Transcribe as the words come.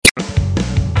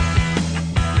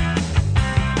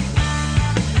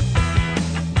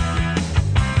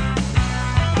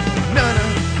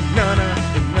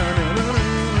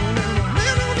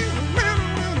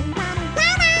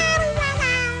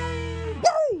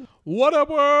Whaddup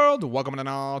World? Welcome and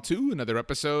all to another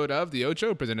episode of the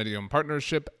Ocho, presented to you in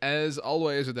partnership, as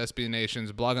always, with SB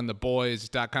Nation's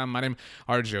bloggingtheboys.com. My name is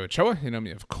RJ Ochoa. You know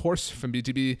me, of course, from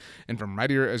BTB and from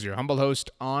right here as your humble host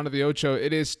on the Ocho.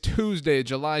 It is Tuesday,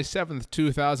 July 7th,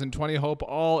 2020. Hope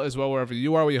all is well wherever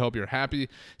you are. We hope you're happy,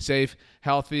 safe,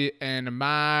 healthy, and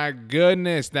my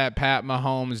goodness, that Pat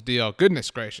Mahomes deal.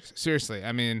 Goodness gracious. Seriously,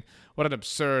 I mean, what an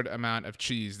absurd amount of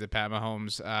cheese that Pat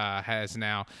Mahomes has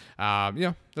now.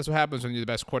 That's what happens when you're the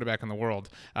best quarterback in the world,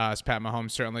 as Pat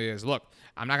Mahomes certainly is. Look,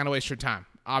 I'm not going to waste your time.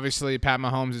 Obviously, Pat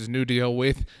Mahomes' new deal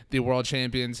with the world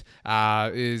champions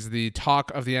is the talk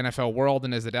of the NFL world,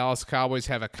 and as the Dallas Cowboys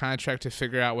have a contract to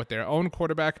figure out with their own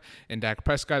quarterback in Dak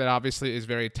Prescott, it obviously is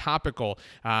very topical.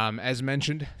 As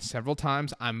mentioned several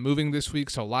times, I'm moving this week,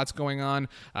 so lots going on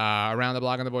around the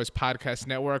Blog on the Boys podcast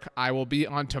network. I will be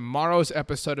on tomorrow's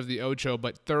episode of the Ocho,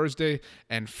 but Thursday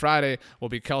and Friday will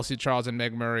be Kelsey Charles and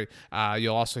Meg Murray.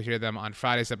 You'll also hear them on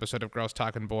Friday's episode of Girls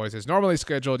Talking Boys as normally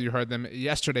scheduled. You heard them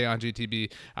yesterday on GTB.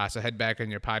 So head back in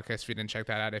your podcast feed and check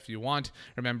that out if you want.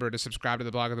 Remember to subscribe to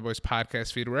the Blog of the Boys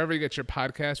podcast feed wherever you get your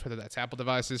podcasts, whether that's Apple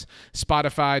devices,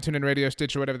 Spotify, TuneIn Radio,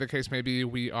 Stitcher, whatever the case may be.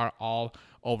 We are all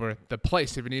over the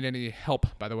place. If you need any help,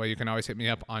 by the way, you can always hit me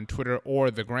up on Twitter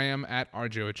or the gram at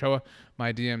RJ Ochoa.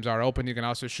 My DMs are open. You can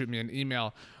also shoot me an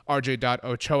email,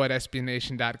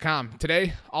 rj.ochoa@sbnation.com.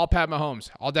 Today, all Pat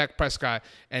Mahomes, all Dak Prescott,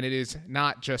 and it is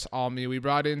not just all me. We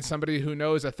brought in somebody who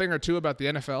knows a thing or two about the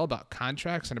NFL, about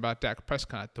contracts, and about Dak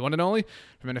Prescott. The one and only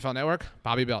from NFL Network,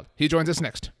 Bobby Belt. He joins us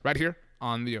next, right here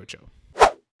on the Ocho.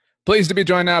 Pleased to be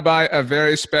joined now by a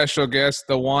very special guest,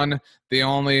 the one, the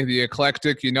only, the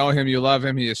eclectic. You know him, you love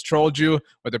him. He has trolled you,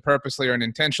 whether purposely or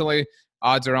unintentionally.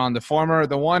 Odds are on the former.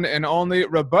 The one and only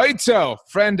Roberto,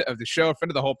 friend of the show, friend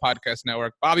of the whole podcast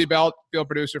network. Bobby Belt, field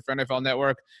producer for NFL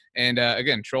Network, and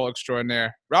again, troll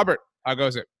extraordinaire. Robert, how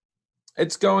goes it?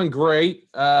 It's going great.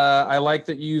 I like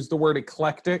that you used the word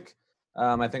eclectic.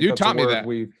 I think you that's taught a word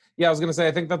me that. I was going to say,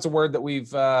 I think that's a word that we've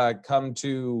come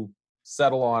to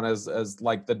settle on as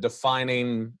like the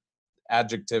defining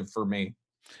adjective for me.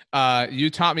 You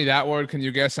taught me that word. Can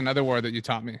you guess another word that you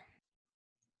taught me?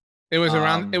 It was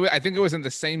around. I think it was in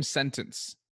the same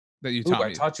sentence that you taught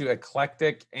me. I taught you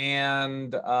eclectic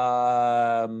and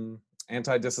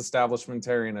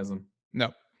anti-disestablishmentarianism.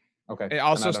 No. Okay. It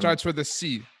also starts with a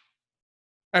C.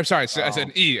 I'm sorry. I said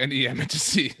an E. An E. I meant to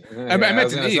C. I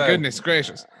meant an E. Goodness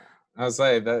gracious. I was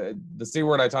say the C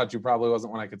word I taught you probably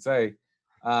wasn't one I could say.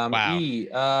 Wow. E.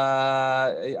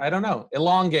 I don't know.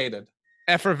 Elongated.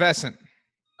 Effervescent.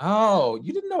 Oh,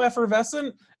 you didn't know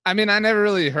effervescent? I mean, I never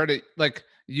really heard it. Like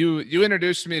you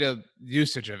introduced me to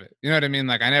usage of it. You know what I mean?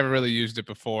 Like I never really used it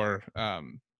before. I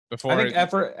think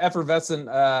effervescent.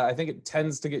 I think it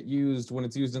tends to get used when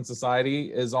it's used in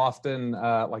society is often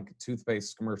like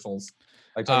toothpaste commercials,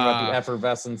 like talking about the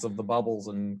effervescence of the bubbles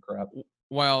and crap.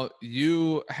 Well,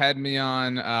 you had me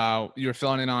on. You were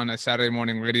filling in on a Saturday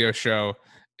morning radio show.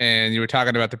 And you were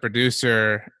talking about the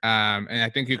producer, and I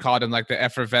think you called him like the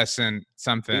effervescent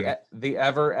something. The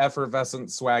effervescent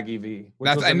Swaggy V,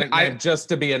 which was a nickname just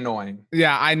to be annoying.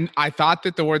 Yeah, I thought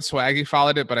that the word Swaggy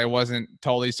followed it, but I wasn't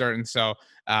totally certain, so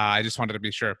I just wanted to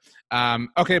be sure.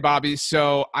 Okay, Bobby,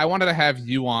 so I wanted to have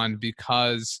you on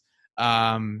because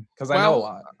I know a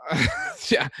lot.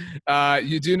 Yeah,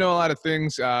 you do know a lot of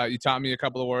things. You taught me a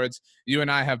couple of words. You and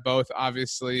I have both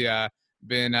obviously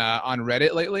been on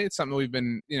Reddit lately. It's something we've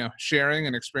been, sharing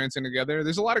and experiencing together.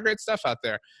 There's a lot of great stuff out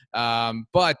there.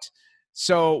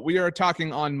 So we are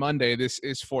talking on Monday. This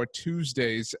is for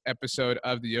Tuesday's episode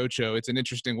of the Ocho. It's an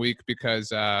interesting week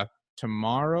because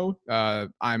tomorrow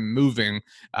I'm moving.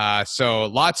 So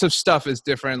lots of stuff is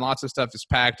different. Lots of stuff is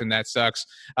packed, and that sucks.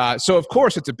 So of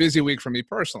course it's a busy week for me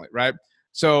personally, right?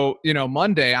 So,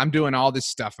 Monday I'm doing all this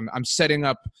stuff. I'm setting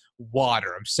up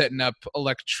water. I'm setting up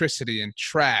electricity and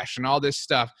trash and all this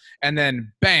stuff. And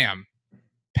then, bam,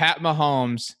 Pat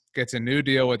Mahomes gets a new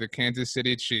deal with the Kansas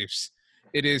City Chiefs.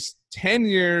 It is 10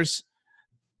 years.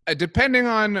 Depending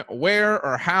on where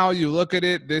or how you look at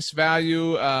it, this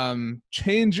value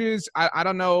changes. I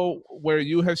don't know where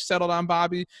you have settled on,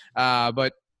 Bobby,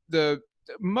 but the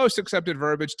most accepted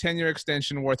verbiage, 10-year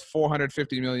extension worth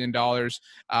 $450 million.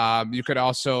 You could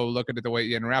also look at it the way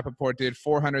Ian Rappaport did,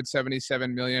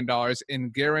 $477 million in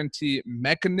guarantee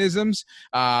mechanisms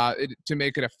to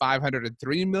make it a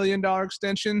 $503 million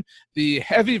extension. The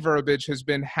heavy verbiage has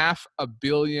been $500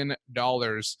 million.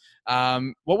 I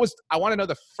want to know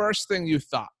the first thing you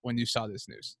thought when you saw this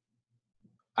news.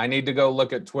 I need to go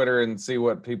look at Twitter and see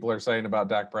what people are saying about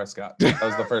Dak Prescott. That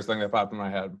was the first thing that popped in my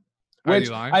head. Which, are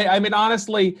you lying? I mean,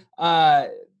 honestly,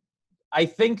 I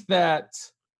think that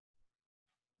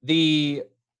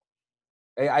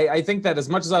I think that as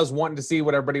much as I was wanting to see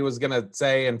what everybody was going to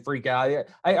say and freak out,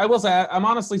 I will say I'm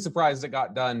honestly surprised it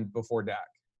got done before Dak.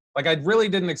 Like, I really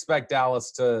didn't expect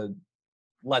Dallas to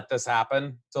let this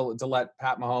happen, to let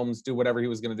Pat Mahomes do whatever he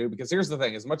was going to do. Because here's the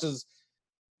thing, as much as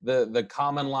the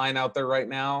common line out there right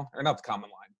now, or not the common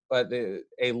line, but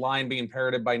a line being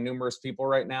parroted by numerous people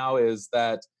right now is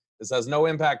that this has no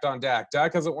impact on Dak.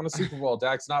 Dak hasn't won a Super Bowl.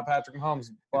 Dak's not Patrick Mahomes,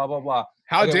 blah, blah, blah.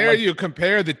 How dare you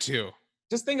compare the two?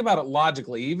 Just think about it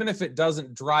logically. Even if it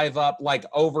doesn't drive up like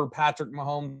over Patrick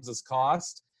Mahomes'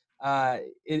 cost,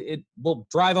 it will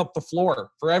drive up the floor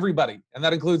for everybody. And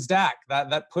that includes Dak.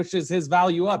 That pushes his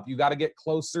value up. You got to get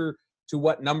closer to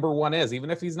what number one is. Even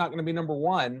if he's not going to be number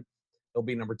one, he'll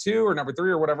be number two or number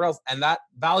three or whatever else. And that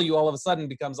value all of a sudden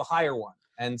becomes a higher one.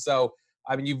 And so,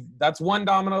 I mean, that's one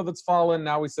domino that's fallen.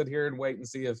 Now we sit here and wait and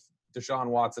see if Deshaun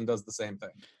Watson does the same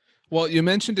thing. Well, you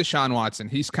mentioned Deshaun Watson.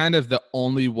 He's kind of the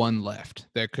only one left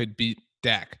that could beat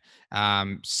Dak.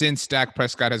 Since Dak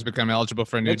Prescott has become eligible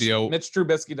for a new deal. Mitch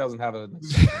Trubisky doesn't have a...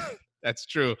 That's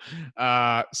true.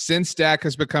 Since Dak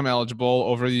has become eligible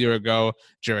over a year ago,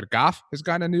 Jared Goff has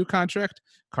gotten a new contract.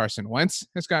 Carson Wentz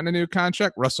has gotten a new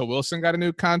contract. Russell Wilson got a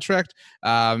new contract.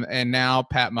 And now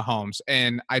Pat Mahomes.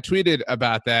 And I tweeted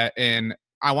about that, and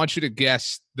I want you to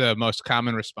guess the most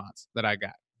common response that I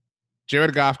got.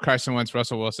 Jared Goff, Carson Wentz,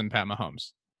 Russell Wilson, Pat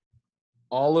Mahomes.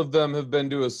 All of them have been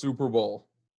to a Super Bowl.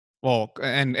 Well,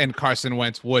 and Carson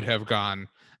Wentz would have gone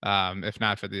if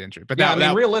not for the injury. But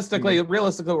yeah, realistically,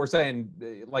 what we're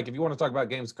saying, like, if you want to talk about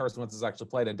games Carson Wentz has actually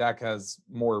played, and Dak has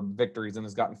more victories and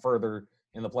has gotten further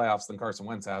in the playoffs than Carson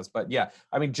Wentz has. But yeah,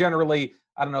 I mean, generally,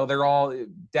 I don't know, they're all,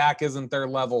 Dak isn't their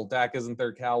level, Dak isn't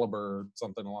their caliber, or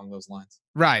something along those lines.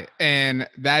 Right, and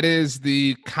that is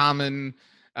the common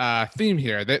theme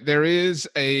here. That there is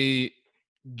a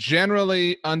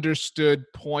generally understood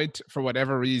point for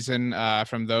whatever reason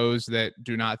from those that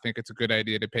do not think it's a good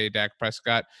idea to pay Dak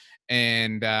Prescott,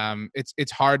 and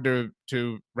it's hard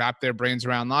to wrap their brains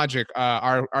around logic.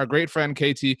 Our great friend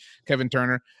KT Kevin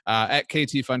Turner at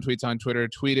KT Fun Tweets on Twitter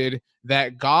tweeted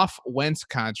that Goff Wentz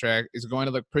contract is going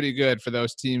to look pretty good for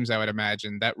those teams, I would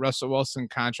imagine. That Russell Wilson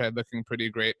contract looking pretty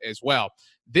great as well.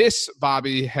 This,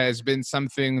 Bobby, has been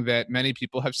something that many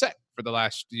people have said for the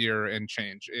last year and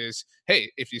change is,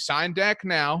 hey, if you sign Dak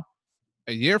now,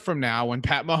 a year from now, when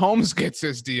Pat Mahomes gets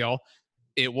his deal,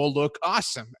 it will look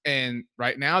awesome. And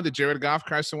right now, the Jared Goff,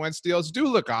 Carson Wentz deals do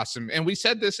look awesome. And we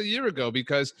said this a year ago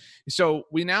because so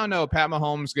we now know Pat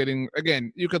Mahomes getting,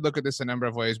 again, you could look at this a number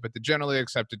of ways, but the generally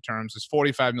accepted terms is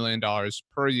 $45 million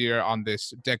per year on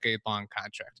this decade-long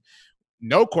contract.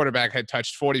 No quarterback had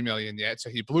touched $40 million yet, so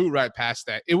he blew right past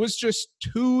that. It was just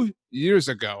 2 years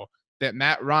ago that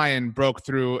Matt Ryan broke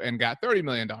through and got $30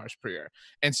 million per year.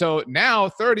 And so now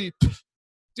 30,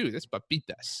 dude, that's but beat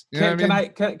us. You know can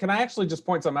I actually just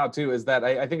point something out too, is that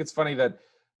I think it's funny that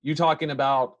you talking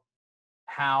about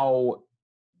how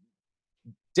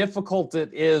difficult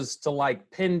it is to like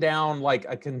pin down like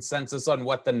a consensus on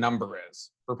what the number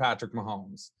is for Patrick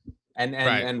Mahomes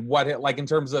and what it, like in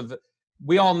terms of,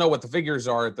 we all know what the figures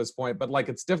are at this point, but like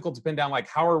it's difficult to pin down like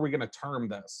how are we going to term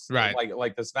this, right?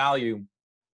 Like this value.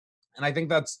 And I think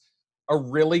that's a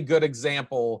really good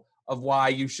example of why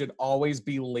you should always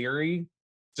be leery.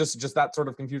 Just that sort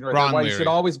of confusion right there. Why you should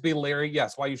always be leery.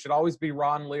 Yes, why you should always be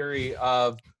Ron Leary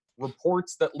of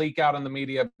reports that leak out in the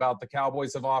media about the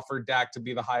Cowboys have offered Dak to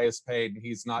be the highest paid and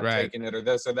he's not taking it or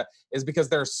this or that, is because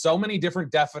there are so many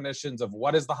different definitions of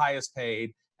what is the highest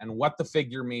paid and what the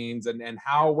figure means and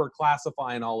how we're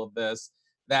classifying all of this,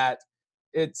 that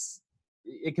it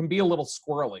can be a little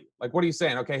squirrely. Like, what are you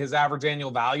saying? Okay, his average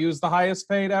annual value is the highest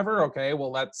paid ever. Okay,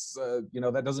 well, that's,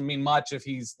 that doesn't mean much if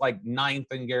he's like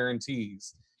ninth in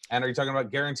guarantees. And are you talking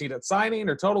about guaranteed at signing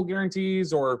or total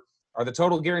guarantees, or are the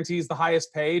total guarantees the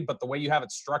highest paid, but the way you have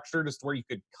it structured is to where you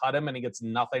could cut him and he gets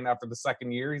nothing after the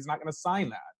second year? He's not going to sign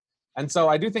that. And so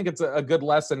I do think it's a good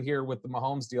lesson here with the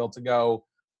Mahomes deal to go,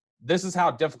 this is how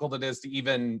difficult it is to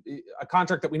even a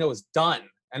contract that we know is done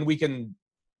and we can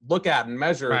look at and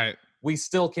measure. Right. We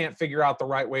still can't figure out the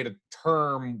right way to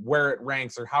term where it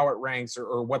ranks or how it ranks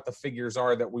or what the figures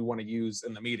are that we want to use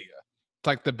in the media. It's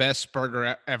like the best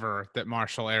burger ever that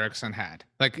Marshall Erickson had.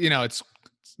 Like, it's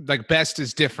like best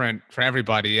is different for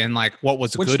everybody. And like, what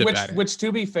was good about it? Which,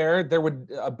 to be fair,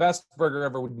 a best burger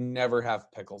ever would never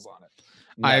have pickles on it.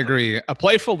 Never. I agree. A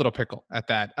playful little pickle at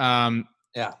that.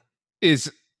 Yeah.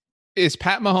 Is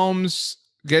Pat Mahomes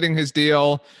getting his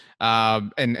deal?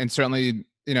 And certainly,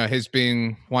 his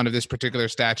being one of this particular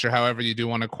stature, however you do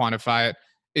want to quantify it,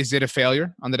 is it a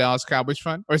failure on the Dallas Cowboys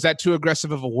front? Or is that too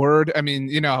aggressive of a word? I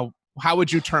mean, how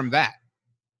would you term that?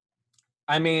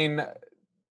 I mean,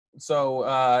 So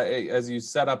as you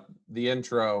set up the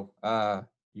intro,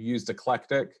 you used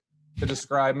eclectic to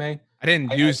describe me. I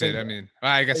didn't use it. I mean,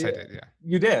 I guess I did. Yeah.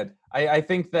 You did. I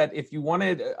think that if you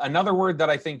wanted another word that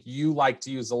I think you like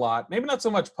to use a lot, maybe not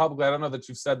so much publicly. I don't know that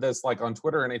you've said this like on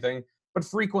Twitter or anything, but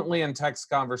frequently in text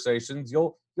conversations,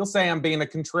 you'll say I'm being a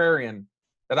contrarian,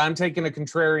 that I'm taking a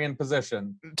contrarian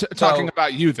position. Talking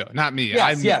about you though, not me.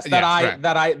 Yes, Right.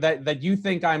 that you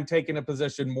think I'm taking a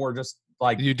position more just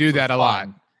like you do that a lot.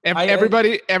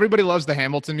 Everybody loves the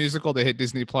Hamilton musical. They hit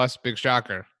Disney Plus. Big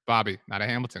shocker. Bobby, not a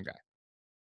Hamilton guy.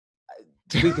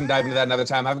 We can dive into that another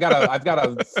time. I've got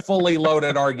a fully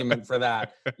loaded argument for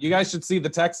that. You guys should see the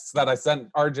texts that I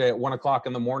sent RJ at 1:00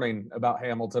 in the morning about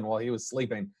Hamilton while he was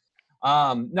sleeping.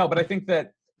 No, but I think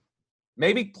that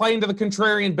maybe playing to the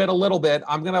contrarian bit a little bit,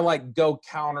 I'm gonna like go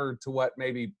counter to what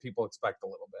maybe people expect a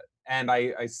little bit. And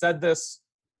I said this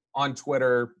on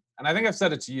Twitter, and I think I've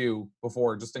said it to you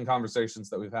before, just in conversations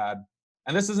that we've had.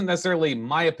 And this isn't necessarily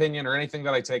my opinion or anything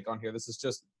that I take on here. This is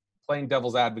just playing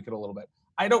devil's advocate a little bit.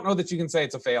 I don't know that you can say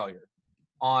it's a failure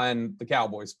on the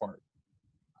Cowboys' part,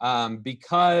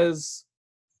 because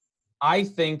I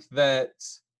think that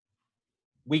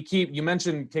you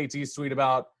mentioned KT's tweet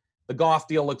about the Goff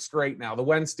deal looks great now, the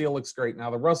Wentz deal looks great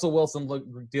now, the Russell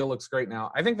Wilson deal looks great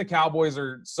now. I think the Cowboys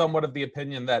are somewhat of the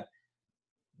opinion that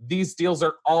these deals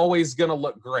are always going to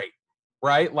look great,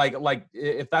 right? Like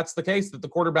if that's the case, that the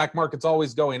quarterback market's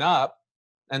always going up,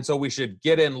 and so we should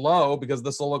get in low because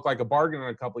this will look like a bargain in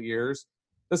a couple of years.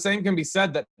 The same can be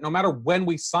said that no matter when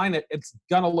we sign it, it's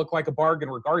going to look like a bargain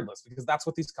regardless, because that's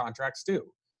what these contracts do.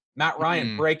 Matt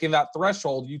Ryan breaking that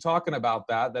threshold, you talking about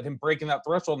that him breaking that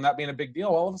threshold and that being a big deal,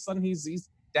 all of a sudden he's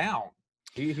down.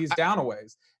 He's down a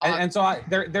ways. And so I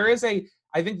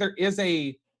think there is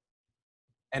an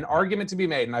argument to be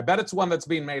made, and I bet it's one that's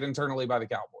being made internally by the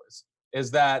Cowboys, is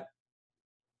that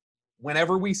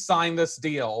whenever we sign this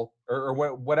deal or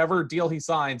whatever deal he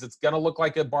signs, it's going to look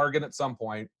like a bargain at some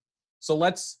point. So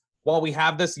let's, while we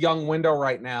have this young window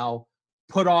right now,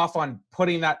 put off on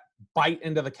putting that bite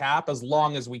into the cap as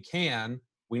long as we can.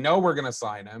 We know we're going to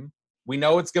sign him. We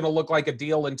know it's going to look like a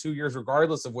deal in 2 years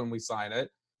regardless of when we sign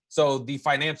it. So the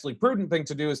financially prudent thing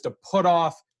to do is to put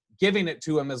off giving it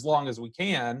to him as long as we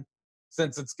can,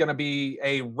 since it's going to be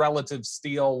a relative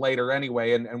steal later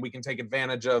anyway, and we can take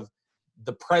advantage of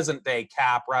the present day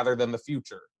cap rather than the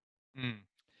future.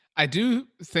 I do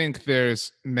think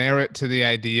there's merit to the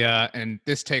idea, and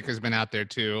this take has been out there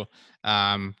too.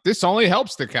 This only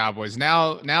helps the Cowboys.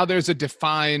 Now there's a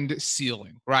defined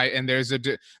ceiling, right? And there's a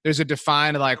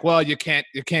defined, like, well, you can't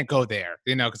go there,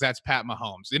 because that's Pat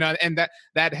Mahomes, and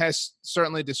that has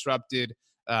certainly disrupted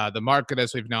the market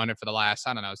as we've known it for the last,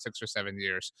 6 or 7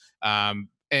 years.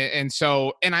 And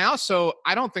so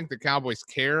I don't think the Cowboys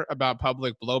care about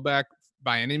public blowback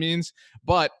by any means,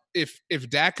 but if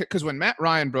Dak, because when Matt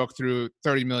Ryan broke through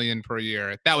 $30 million per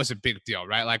year, that was a big deal,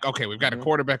 right? Like, okay, we've got a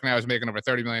quarterback now who's making over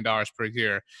 $30 million per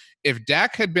year. If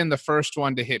Dak had been the first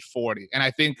one to hit 40, and I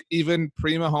think even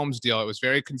pre-Mahomes deal, it was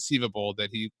very conceivable that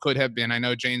he could have been. I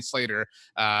know Jane Slater,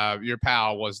 your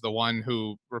pal, was the one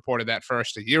who reported that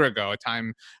first a year ago.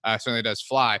 Time certainly does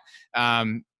fly.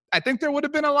 I think there would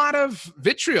have been a lot of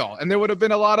vitriol, and there would have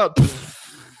been a lot of,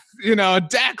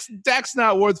 Dak's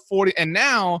not worth 40. And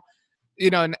now,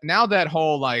 now that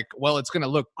whole, like, well, it's going to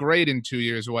look great in 2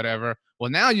 years or whatever. Well,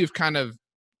 now you've kind of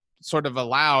sort of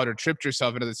allowed or tripped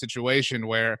yourself into the situation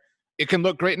where it can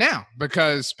look great now,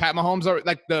 because Pat Mahomes are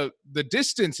like the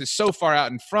distance is so far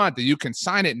out in front that you can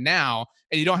sign it now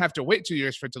and you don't have to wait 2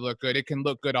 years for it to look good. It can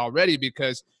look good already,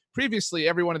 because previously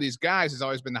every one of these guys has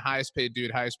always been the highest paid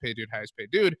dude.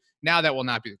 Now that will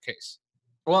not be the case.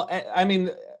 Well, I mean,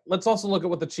 let's also look at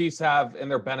what the Chiefs have in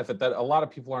their benefit that a lot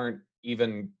of people aren't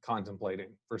even contemplating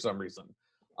for some reason.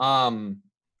 A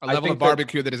level of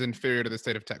barbecue that is inferior to the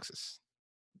state of Texas.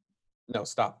 No,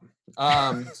 stop.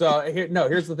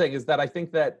 Here's the thing, is that I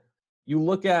think that you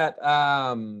look at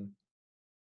the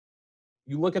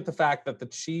fact that the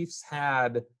Chiefs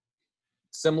had,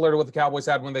 similar to what the Cowboys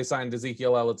had when they signed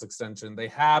Ezekiel Elliott's extension, they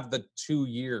have the 2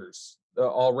 years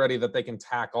already that they can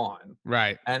tack on,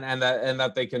 right? And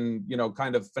that they can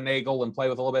kind of finagle and play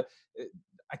with a little bit.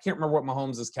 I can't remember what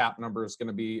Mahomes' cap number is going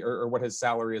to be, or what his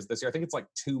salary is this year. I think it's like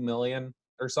 $2 million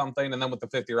or something, and then with the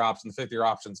fifth-year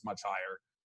option's much higher.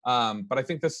 But I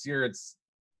think this year it's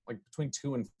like between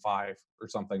 2 and 5 or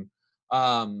something.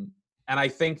 And I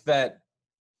think that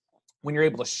when you're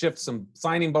able to shift some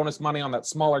signing bonus money on that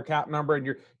smaller cap number, and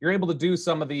you're able to do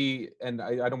some of the, and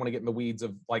I don't want to get in the weeds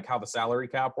of like how the salary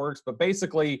cap works, but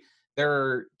basically there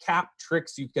are cap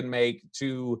tricks you can make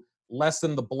to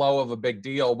lessen the blow of a big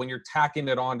deal when you're tacking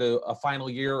it onto a final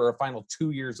year or a final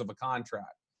 2 years of a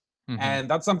contract. And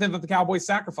that's something that the Cowboys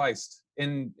sacrificed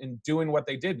in doing what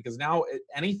they did, because now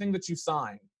anything that you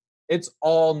sign, it's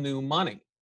all new money.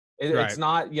 It's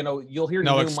not, you'll hear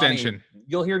no new extension. money.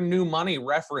 You'll hear new money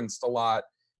referenced a lot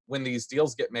when these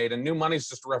deals get made, and new money is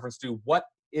just a reference to what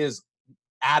is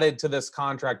added to this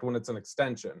contract when it's an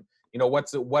extension.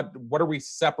 What are we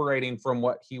separating from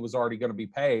what he was already going to be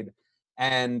paid?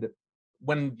 And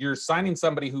when you're signing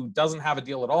somebody who doesn't have a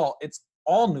deal at all, it's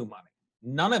all new money.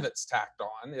 None of it's tacked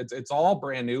on. It's all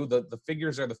brand new. The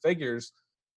figures are the figures.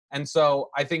 And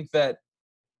so I think that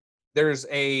there's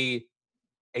a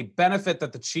benefit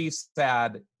that the Chiefs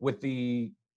had with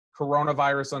the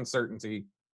coronavirus uncertainty,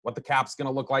 what the cap's going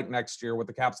to look like next year, what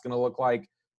the cap's going to look like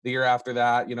the year after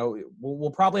that. We'll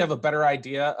probably have a better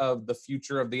idea of the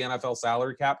future of the NFL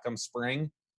salary cap come spring,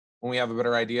 when we have a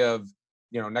better idea of,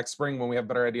 next spring, when we have a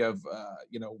better idea of,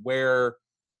 where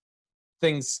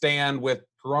things stand with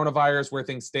coronavirus, where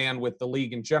things stand with the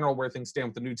league in general, where things stand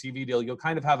with the new TV deal. You'll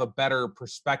kind of have a better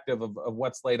perspective of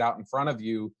what's laid out in front of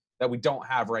you that we don't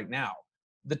have right now.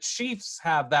 The Chiefs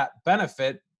have that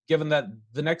benefit, given that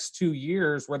the next 2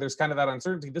 years where there's kind of that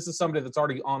uncertainty, this is somebody that's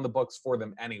already on the books for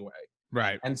them anyway.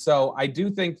 Right. And so I do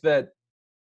think that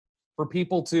for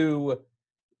people to,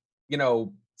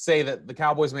 say that the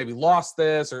Cowboys maybe lost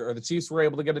this, or the Chiefs were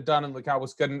able to get it done and the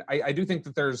Cowboys couldn't, I do think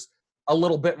that there's a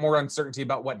little bit more uncertainty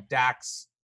about what Dak's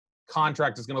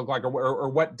contract is going to look like, or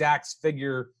what Dak's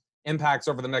figure impacts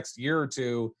over the next year or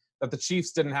two that the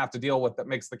Chiefs didn't have to deal with, that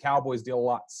makes the Cowboys deal a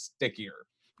lot stickier.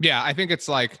 Yeah, I think it's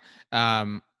like,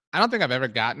 I don't think I've ever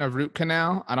gotten a root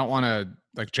canal. I don't want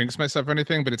to jinx myself or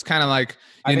anything, but it's kind of like,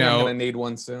 I think I'm going to need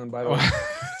one soon, by the way.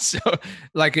 So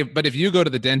if you go to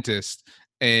the dentist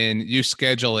and you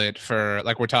schedule it for,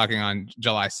 we're talking on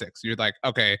July 6th, you're like,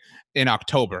 okay, in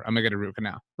October, I'm gonna get a root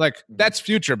canal. That's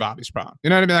future Bobby's problem. You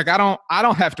know what I mean? I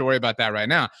don't have to worry about that right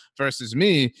now. Versus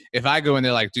me, if I go in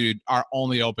there dude, our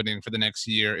only opening for the next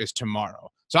year is tomorrow.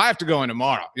 So I have to go in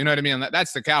tomorrow. You know what I mean?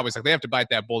 That's the Cowboys. They have to bite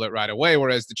that bullet right away,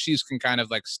 whereas the Chiefs can kind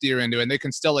of steer into it, and they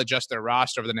can still adjust their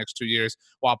roster over the next 2 years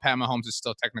while Pat Mahomes is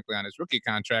still technically on his rookie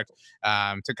contract,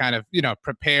 to kind of,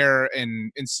 prepare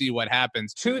and see what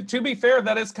happens. To be fair,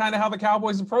 that is kind of how the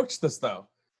Cowboys approach this, though.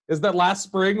 Is that last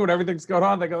spring when everything's going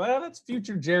on, they go, that's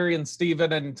future Jerry and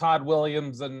Steven and Todd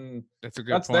Williams, and that's a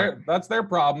good point. That's their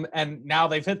problem. And now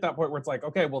they've hit that point where it's like,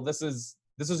 okay, well, this is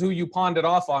who you pawned it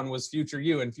off on, was future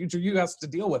you, and future you has to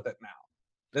deal with it now.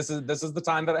 This is the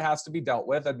time that it has to be dealt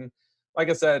with. And like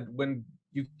I said, when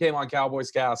you came on Cowboys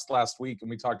Cast last week and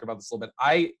we talked about this a little bit,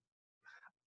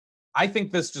 I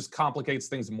think this just complicates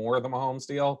things more, the Mahomes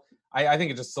deal. I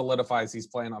think it just solidifies he's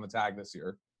playing on the tag this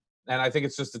year. And I think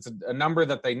it's a number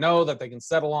that they know that they can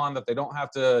settle on, that they don't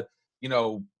have to,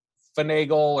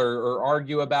 finagle or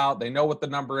argue about. They know what the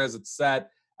number is, it's set.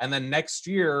 And then next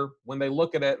year, when they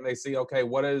look at it and they see, okay,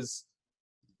 what's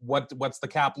the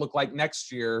cap look like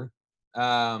next year?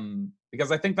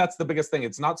 Because I think that's the biggest thing.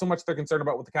 It's not so much they're concerned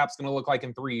about what the cap's going to look like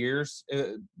in 3 years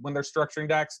when they're structuring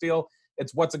Dak's deal.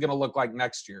 It's what's it going to look like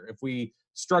next year. If we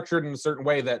structure it in a certain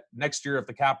way that next year, if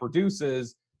the cap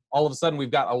reduces, all of a sudden we've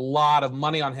got a lot of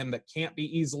money on him that can't be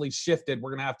easily shifted.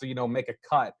 We're going to have to, make a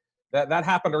cut. That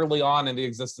happened early on in the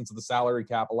existence of the salary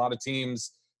cap. A lot of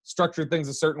teams structured things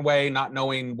a certain way, not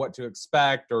knowing what to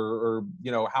expect or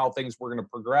how things were going to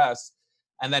progress.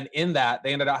 And then in that,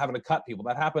 they ended up having to cut people.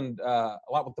 That happened a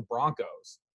lot with the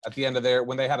Broncos at the end of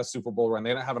when they had a Super Bowl run.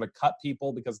 They ended up having to cut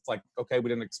people because it's like, okay, we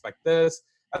didn't expect this.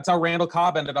 That's how Randall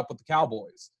Cobb ended up with the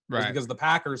Cowboys. Right. Because the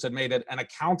Packers had made it an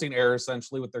accounting error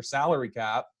essentially with their salary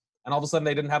cap. And all of a sudden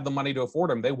they didn't have the money to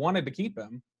afford him. They wanted to keep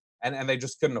him and they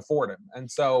just couldn't afford him. And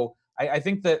so I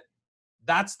think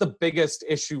that's the biggest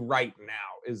issue right now,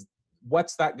 is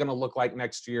what's that going to look like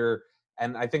next year?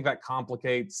 And I think that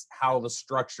complicates how the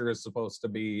structure is supposed to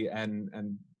be. And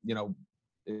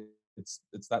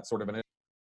it's that sort of an issue.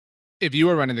 If you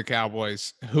were running the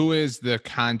Cowboys, who is the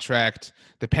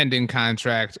pending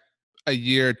contract a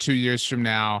year, 2 years from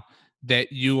now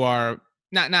that you are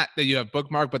not that you have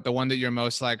bookmarked, but the one that you're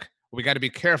most we got to be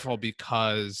careful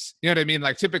because, you know what I mean?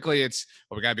 Typically it's,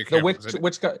 we got to be careful.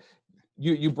 So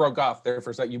you broke off there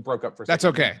for a second. You broke up for a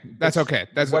second. That's okay.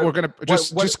 We're going to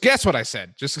just guess what I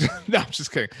said. No, I'm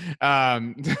just kidding.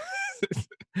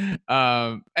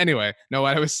 Anyway, no,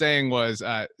 what I was saying was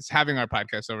having our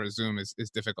podcast over Zoom is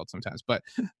difficult sometimes, but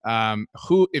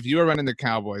if you are running the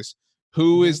Cowboys,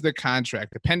 who is the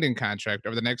pending contract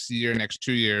over the next year, next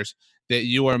 2 years that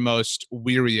you are most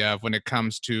weary of when it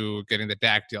comes to getting the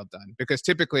Dak deal done? Because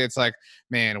typically it's like,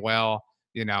 man, well,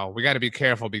 we got to be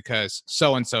careful because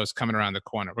so-and-so is coming around the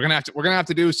corner. We're going to have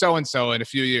to do so-and-so in a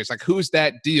few years. Who's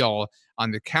that deal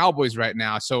on the Cowboys right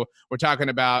now? So we're talking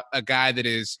about a guy that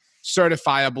is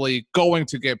certifiably going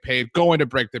to get paid, going to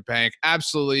break the bank.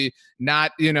 Absolutely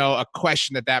not, a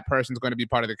question that person's going to be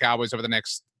part of the Cowboys over the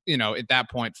next, at that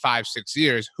point, 5-6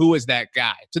 years. Who is that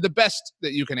guy? To the best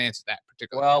that you can answer that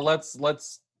particular. Well, let's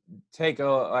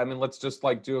just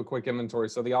do a quick inventory.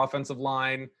 So the offensive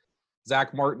line,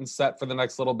 Zach Martin's set for the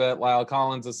next little bit. Lyle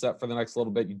Collins is set for the next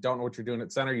little bit. You don't know what you're doing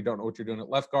at center. You don't know what you're doing at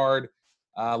left guard.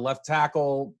 Left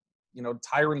tackle,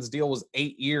 Tyron's deal was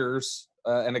 8 years,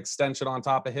 an extension on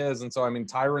top of his. And so,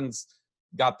 Tyron's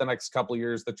got the next couple of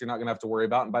years that you're not going to have to worry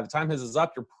about. And by the time his is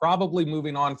up, you're probably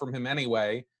moving on from him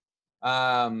anyway.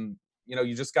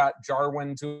 You just got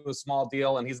Jarwin to a small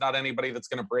deal, and he's not anybody that's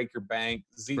going to break your bank.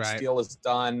 Zeke's deal is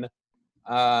done.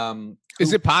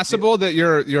 Is it possible that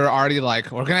you're already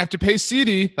like, we're gonna have to pay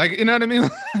CD? Like, you know what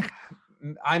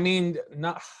I mean?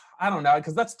 No, I don't know,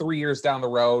 because that's 3 years down the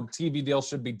road. TV deal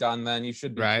should be done then. You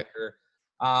should be clear.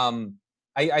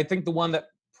 I think the one that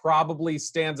probably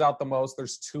stands out the most,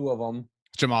 there's two of them.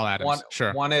 Jamal Adams.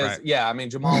 One is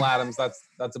Jamal Adams.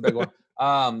 That's a big one.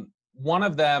 One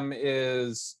of them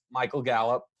is Michael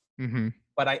Gallup. Mm-hmm.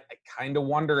 But I kind of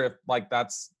wonder if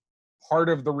that's part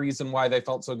of the reason why they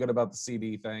felt so good about the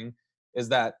CD thing, is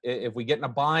that if we get in a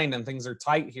bind and things are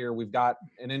tight here, we've got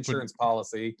an insurance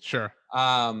policy. Sure.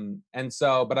 Michael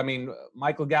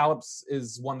Gallup's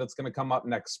is one that's going to come up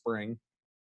next spring,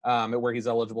 where he's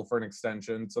eligible for an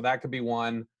extension. So that could be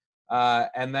one.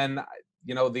 And then,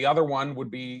 the other one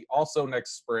would be also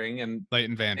next spring, and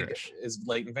Leighton Vander Esch.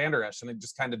 And it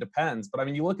just kind of depends. But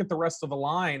you look at the rest of the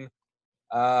line,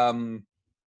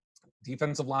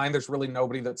 defensive line, there's really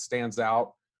nobody that stands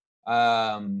out.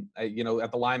 At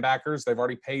the linebackers, they've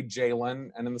already paid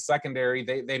Jalen. And in the secondary,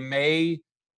 they may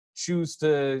choose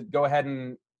to go ahead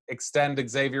and extend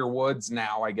Xavier Woods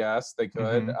now, I guess. They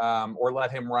could. Mm-hmm. Or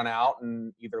let him run out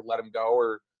and either let him go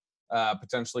or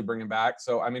potentially bring him back.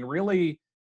 So, really,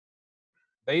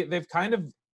 they've kind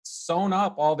of sewn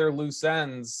up all their loose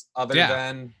ends other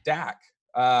than Dak.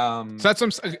 So that's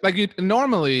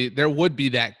normally there would be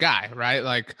that guy,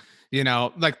 right?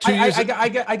 2 years.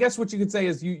 I guess what you could say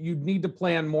is you need to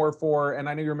plan more for, and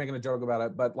I know you're making a joke about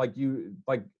it, but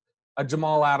a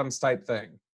Jamal Adams type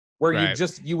thing, where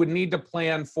you would need to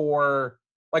plan for,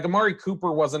 Amari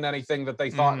Cooper wasn't anything that they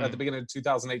thought at the beginning of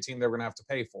 2018 they were going to have to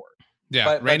pay for.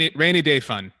 Yeah, rainy day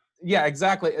fun. Yeah,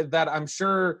 exactly. That I'm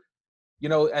sure.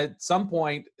 At some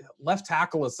point, left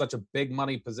tackle is such a big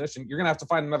money position. You're going to have to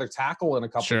find another tackle in a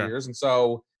couple of years. And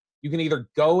so you can either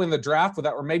go in the draft with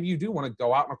that, or maybe you do want to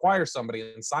go out and acquire somebody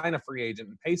and sign a free agent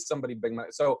and pay somebody big money.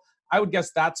 So I would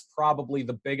guess that's probably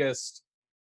the biggest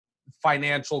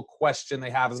financial question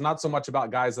they have, is not so much about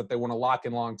guys that they want to lock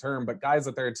in long-term, but guys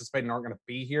that they're anticipating aren't going to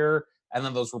be here. And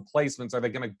then those replacements, are they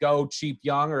going to go cheap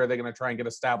young, or are they going to try and get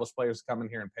established players to come in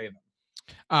here and pay them?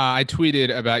 I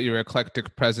tweeted about your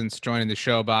eclectic presence joining the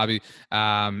show, Bobby.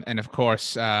 And of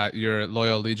course, your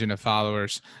loyal legion of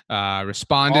followers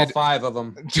responded. All 5 of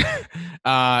them.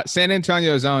 San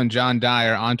Antonio's own John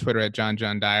Dyer on Twitter at John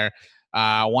Dyer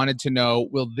wanted to know,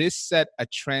 will this set a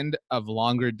trend of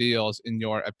longer deals in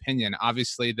your opinion?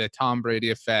 Obviously, the Tom Brady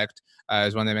effect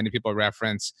is one that many people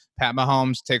reference. Pat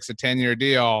Mahomes takes a 10-year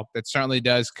deal. That certainly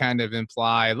does kind of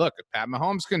imply, look, if Pat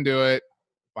Mahomes can do it,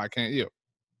 why can't you?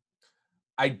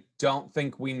 I don't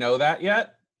think we know that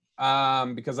yet,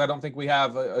 because I don't think we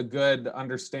have a good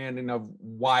understanding of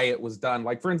why it was done.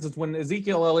 For instance, when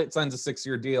Ezekiel Elliott signs a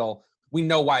 6-year deal, we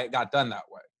know why it got done that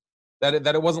way. That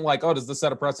it wasn't does this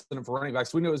set a precedent for running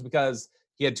backs? We knew it was because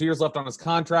he had 2 years left on his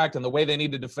contract, and the way they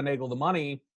needed to finagle the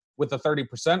money with the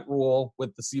 30% rule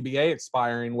with the CBA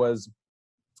expiring was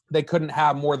they couldn't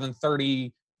have more than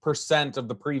 30% of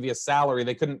the previous salary.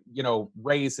 They couldn't,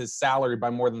 raise his salary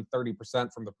by more than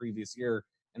 30% from the previous year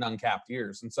in uncapped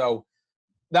years. And so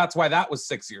that's why that was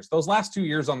 6 years. Those last 2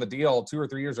 years on the deal, 2 or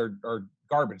 3 years are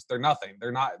garbage. They're nothing.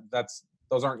 They're not,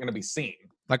 those aren't going to be seen.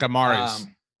 Like Amari's.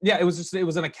 It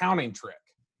was an accounting trick.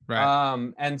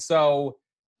 Right. And so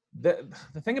the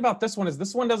thing about this one is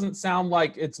this one doesn't sound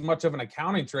like it's much of an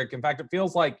accounting trick. In fact, it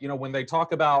feels like, when they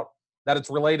talk about that it's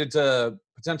related to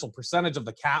potential percentage of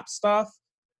the cap stuff,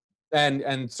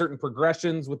 and certain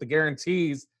progressions with the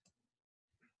guarantees,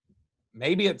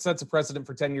 maybe it sets a precedent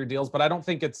for 10-year deals, but I don't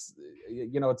think it's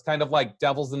kind of like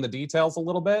devil's in the details a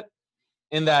little bit,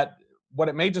 in that what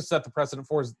it may just set the precedent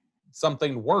for is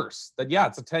something worse. That,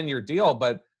 it's a 10-year deal,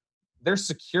 but there's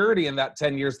security in that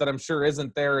 10 years that I'm sure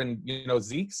isn't there in,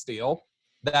 Zeke's deal,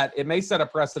 that it may set a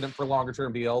precedent for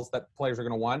longer-term deals that players are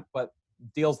going to want, but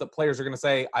deals that players are going to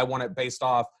say, I want it based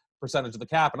off percentage of the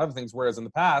cap and other things, whereas in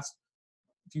the past,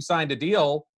 if you signed a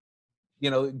deal,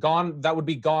 that would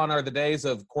be gone are the days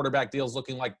of quarterback deals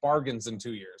looking like bargains in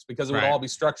 2 years, because it would all be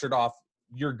structured off,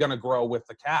 you're going to grow with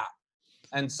the cap.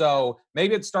 And so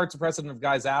maybe it starts a precedent of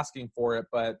guys asking for it,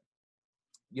 but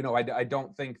I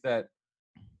don't think that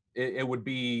it would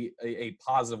be a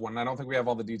positive one. I don't think we have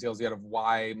all the details yet of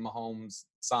why Mahomes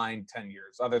signed 10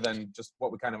 years, other than just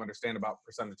what we kind of understand about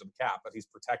percentage of the cap, but he's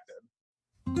protected.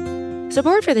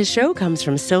 Support for this show comes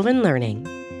from Sylvan Learning.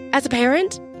 As a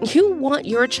parent, you want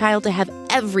your child to have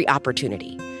every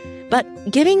opportunity, but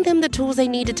giving them the tools they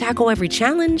need to tackle every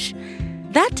challenge,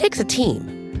 that takes a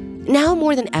team. Now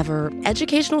more than ever,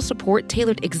 educational support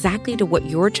tailored exactly to what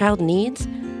your child needs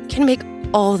can make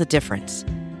all the difference.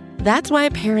 That's why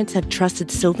parents have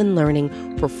trusted Sylvan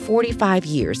Learning for 45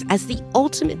 years as the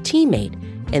ultimate teammate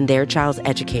in their child's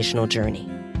educational journey,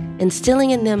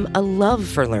 instilling in them a love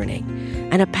for learning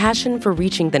and a passion for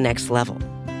reaching the next level.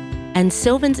 And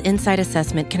Sylvan's Insight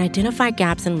Assessment can identify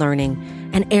gaps in learning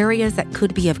and areas that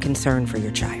could be of concern for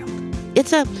your child.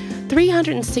 It's a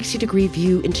 360-degree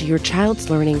view into your child's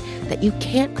learning that you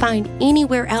can't find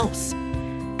anywhere else,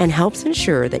 and helps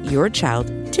ensure that your child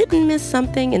didn't miss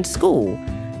something in school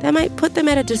that might put them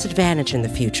at a disadvantage in the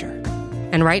future.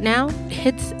 And right now,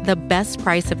 it's the best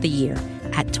price of the year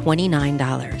at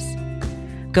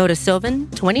 $29. Go to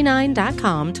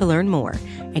sylvan29.com to learn more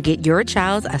and get your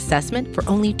child's assessment for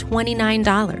only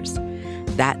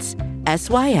 $29. That's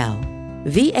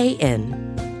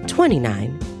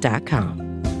SYLVAN29.com.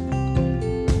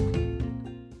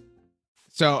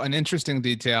 So an interesting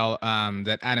detail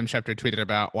that Adam Schefter tweeted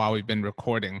about while we've been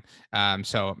recording.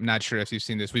 So I'm not sure if you've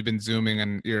seen this. We've been Zooming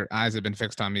and your eyes have been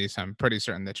fixed on me, so I'm pretty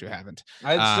certain that you haven't.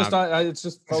 It's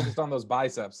just focused on those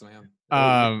biceps, man.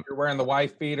 You're wearing the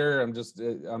wife beater.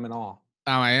 I'm in awe.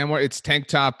 I am. It's tank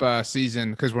top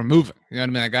season because we're moving. You know what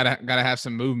I mean? I gotta have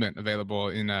some movement available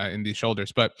in these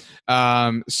shoulders. But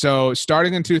so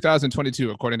starting in 2022,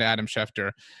 according to Adam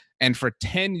Schefter, and for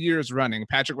 10 years running,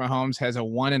 Patrick Mahomes has a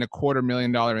 $1.25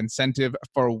 million incentive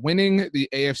for winning the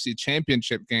AFC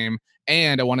Championship game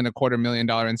and a $1.25 million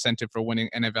incentive for winning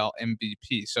NFL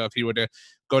MVP. So if he were to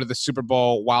go to the Super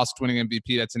Bowl whilst winning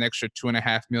MVP, that's an extra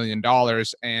 $2.5 million.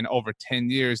 And over 10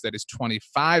 years, that is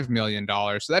 $25 million.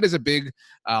 So that is a big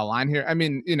line here. I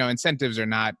mean, incentives are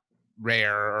not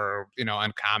rare or,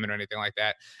 uncommon or anything like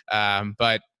that.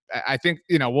 But I think,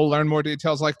 we'll learn more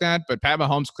details like that, but Pat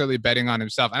Mahomes clearly betting on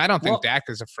himself. And I don't think Dak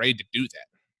is afraid to do that.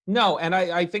 No. And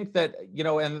I think that,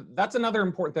 and that's another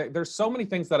important thing. There's so many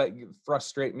things that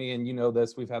frustrate me. And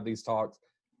this, we've had these talks.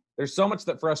 There's so much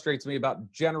that frustrates me about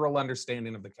general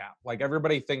understanding of the cap. Like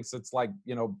everybody thinks it's like,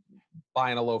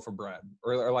 buying a loaf of bread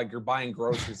or like you're buying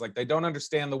groceries. Like they don't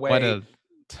understand the way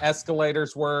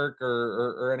escalators work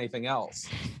or anything else.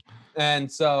 And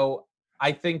so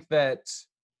I think that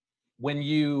when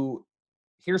you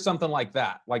hear something like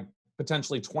that, like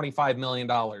potentially $25 million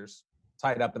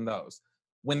tied up in those,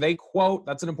 when they quote,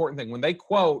 that's an important thing. When they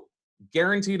quote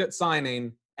guaranteed at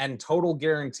signing and total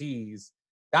guarantees,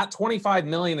 that $25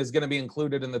 million is going to be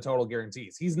included in the total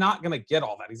guarantees. He's not going to get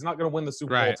all that. He's not going to win the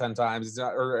Super Bowl 10 times. He's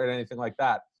not, or anything like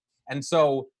that. And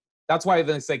so that's why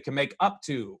they say can make up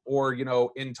to, or,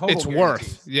 in total it's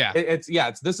worth. Yeah.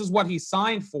 It's this is what he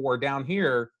signed for down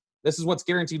here. This is what's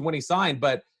guaranteed when he signed.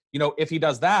 But if he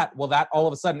does that, well, that all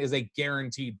of a sudden is a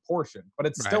guaranteed portion, but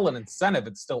it's still an incentive.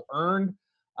 It's still earned.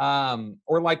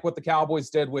 Or like what the Cowboys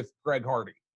did with Greg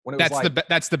Hardy. When it was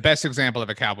that's the best example of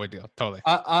a Cowboy deal. Totally.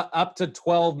 Up to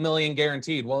 $12 million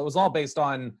guaranteed. Well, it was all based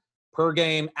on per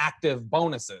game active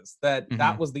bonuses that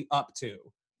was the up to.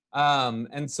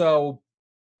 And so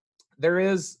there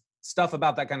is stuff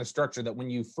about that kind of structure that when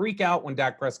you freak out when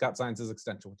Dak Prescott signs his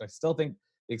extension, which I still think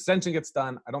the extension gets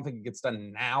done. I don't think it gets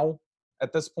done now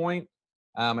at this point.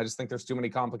 I just think there's too many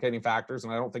complicating factors,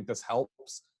 and I don't think this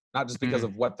helps, not just because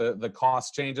of what the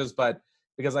cost changes, but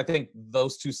because I think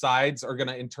those two sides are going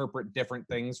to interpret different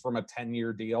things from a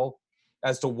 10-year deal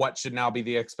as to what should now be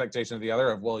the expectation of the other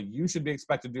of, well, you should be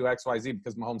expected to do X, Y, Z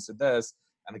because Mahomes did this.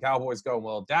 And the Cowboys go,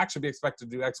 well, Dak should be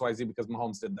expected to do X, Y, Z because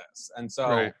Mahomes did this. And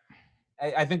so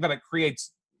I think that it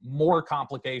creates more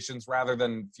complications rather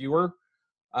than fewer.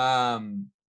 And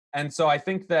so I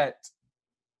think that,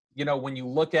 when you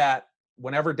look at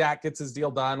whenever Dak gets his deal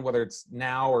done, whether it's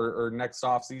now or next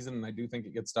offseason, and I do think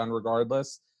it gets done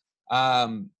regardless,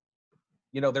 there'll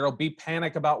be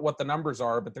panic about what the numbers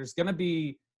are, but there's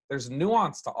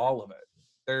nuance to all of it.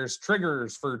 There's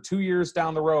triggers for 2 years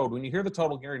down the road. When you hear the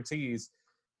total guarantees,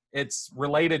 it's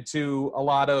related to a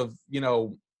lot of,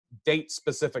 date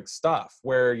specific stuff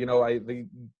where,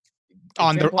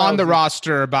 on the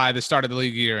roster by the start of the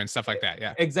league year and stuff like that.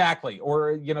 Yeah, exactly.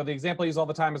 Or, the example I use all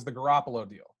the time is the Garoppolo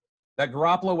deal. That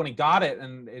Garoppolo, when he got it,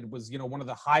 and it was, one of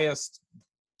the highest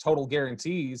total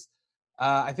guarantees,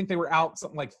 I think they were out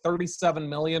something like $37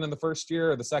 million in the first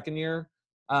year or the second year.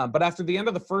 But after the end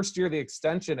of the first year, the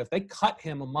extension, if they cut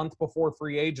him a month before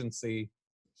free agency,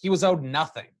 he was owed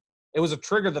nothing. It was a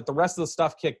trigger that the rest of the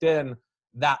stuff kicked in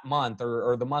that month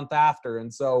or the month after.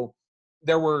 And so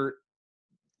the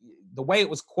way it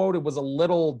was quoted was a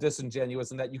little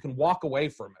disingenuous in that you can walk away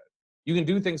from it. You can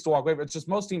do things to walk away. But it's just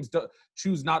most teams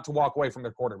choose not to walk away from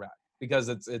their quarterback because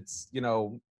it's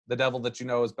the devil that you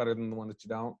know is better than the one that you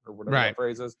don't, or whatever that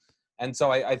phrase is. And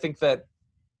so I think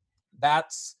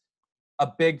that's a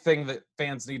big thing that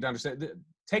fans need to understand.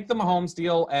 Take the Mahomes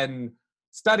deal and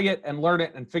study it and learn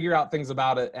it and figure out things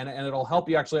about it. And it'll help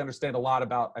you actually understand a lot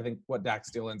about, I think, what Dak's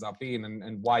deal ends up being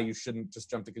and why you shouldn't just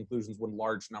jump to conclusions when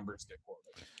large numbers get quoted.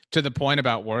 To the point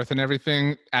about worth and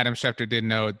everything, Adam Schefter did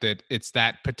note that it's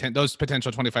those potential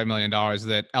 $25 million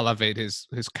that elevate his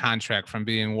contract from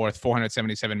being worth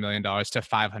 $477 million to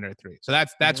 $503 million. So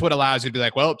that's what allows you to be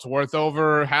like, well, it's worth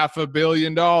over $500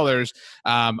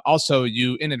 million. Also,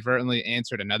 you inadvertently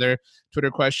answered another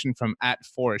Twitter question from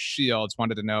 @ForestShields.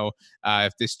 Wanted to know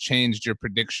if this changed your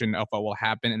prediction of what will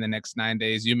happen in the next 9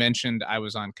 days. You mentioned I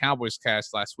was on Cowboys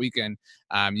Cast last weekend.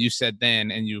 You said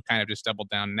then, and you kind of just doubled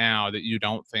down now, that you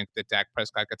don't think that Dak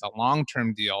Prescott gets a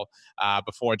long-term deal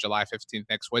before July 15th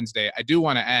next Wednesday. I do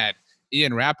want to add,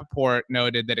 Ian Rappaport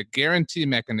noted that a guarantee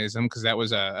mechanism, because that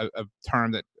was a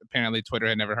term that apparently Twitter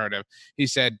had never heard of. He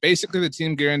said, basically the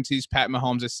team guarantees Pat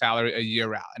Mahomes' salary a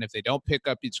year out. And if they don't pick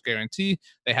up each guarantee,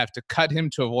 they have to cut him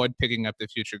to avoid picking up the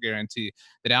future guarantee.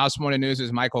 The Dallas Morning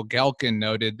News' Michael Gelkin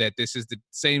noted that this is the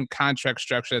same contract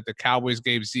structure that the Cowboys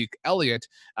gave Zeke Elliott.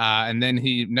 And then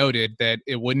he noted that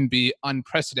it wouldn't be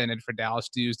unprecedented for Dallas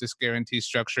to use this guarantee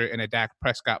structure in a Dak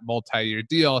Prescott multi-year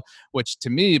deal, which to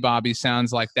me, Bobby,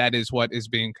 sounds like that is what is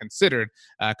being considered,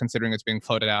 considering it's being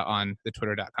floated out on the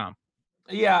twitter.com.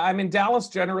 Yeah, I mean, Dallas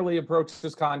generally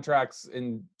approaches contracts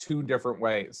in two different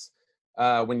ways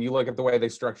when you look at the way they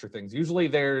structure things. Usually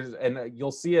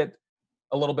you'll see it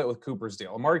a little bit with Cooper's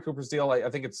deal. Amari Cooper's deal, I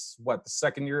think it's the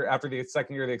second year, after the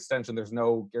second year of the extension, there's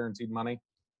no guaranteed money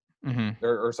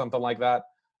or something like that.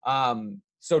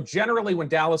 So generally when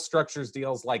Dallas structures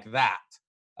deals like that,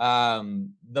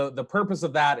 the purpose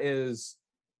of that is,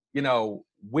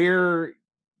 we're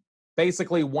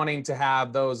basically wanting to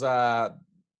have those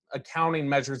accounting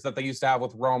measures that they used to have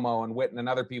with Romo and Witten and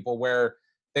other people, where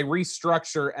they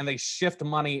restructure and they shift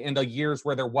money into years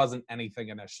where there wasn't anything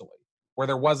initially, where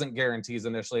there wasn't guarantees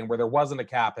initially, and where there wasn't a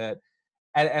cap hit.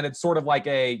 And it's sort of like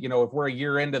if we're a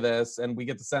year into this and we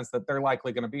get the sense that they're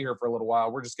likely going to be here for a little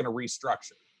while, we're just going to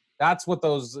restructure. That's what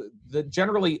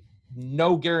generally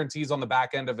no guarantees on the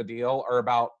back end of a deal are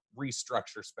about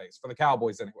restructure space for the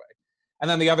Cowboys anyway. And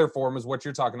then the other form is what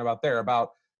you're talking about there about,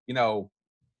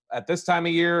 at this time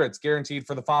of year, it's guaranteed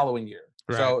for the following year.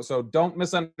 Right. So don't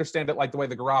misunderstand it like the way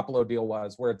the Garoppolo deal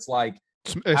was, where it's like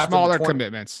smaller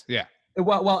commitments. Yeah.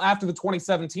 Well, after the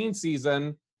 2017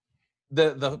 season,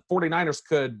 the 49ers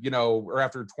could, or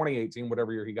after 2018,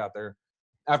 whatever year he got there,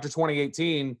 after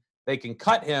 2018, they can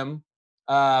cut him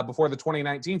before the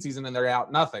 2019 season and they're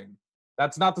out nothing.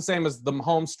 That's not the same as the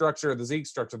Mahomes structure or the Zeke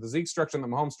structure. The Zeke structure and the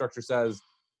Mahomes structure says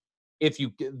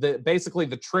basically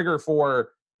the trigger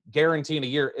for guaranteeing a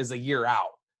year is a year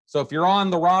out. So if you're on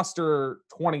the roster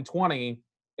 2020,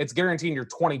 it's guaranteeing your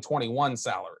 2021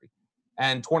 salary,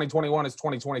 and 2021 is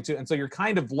 2022. And so you're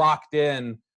kind of locked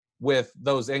in with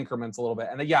those increments a little bit.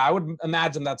 And yeah, I would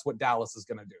imagine that's what Dallas is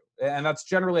going to do. And that's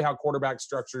generally how quarterback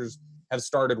structures have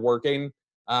started working,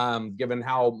 given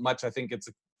how much I think it's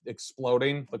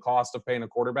exploding, the cost of paying a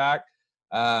quarterback,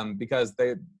 because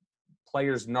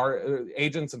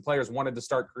agents and players wanted to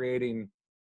start creating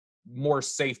more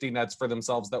safety nets for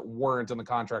themselves that weren't in the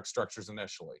contract structures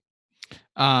initially.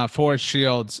 Forest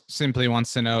Shields simply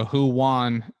wants to know who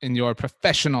won, in your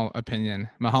professional opinion,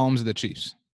 Mahomes or the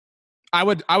Chiefs? I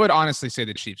would honestly say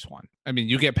the Chiefs won. I mean,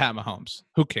 you get Pat Mahomes.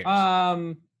 Who cares?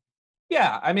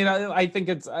 Yeah. I mean, I think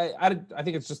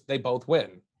it's just they both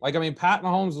win. Like, I mean, Pat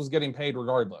Mahomes was getting paid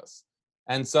regardless,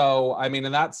 and so I mean,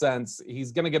 in that sense,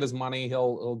 he's going to get his money.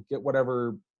 He'll get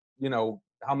whatever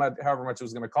however much it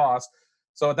was going to cost.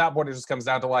 So at that point, it just comes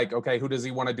down to like, okay, who does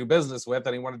he want to do business with?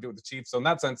 And he want to do it with the Chiefs. So in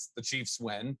that sense, the Chiefs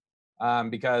win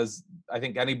because I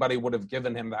think anybody would have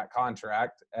given him that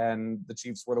contract, and the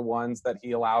Chiefs were the ones that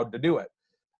he allowed to do it.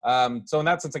 So in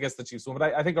that sense, I guess the Chiefs win.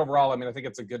 But I think overall, I mean, I think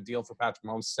it's a good deal for Patrick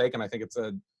Mahomes' sake, and I think it's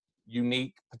a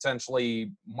unique,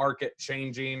 potentially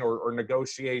market-changing or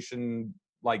negotiation,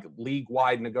 like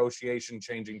league-wide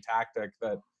negotiation-changing tactic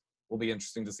that will be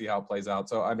interesting to see how it plays out.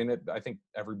 So, I mean, I think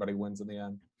everybody wins in the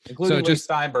end, including Lee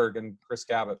Steinberg and Chris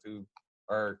Cabot, who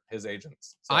are his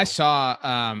agents. So, I saw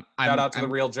shout out to the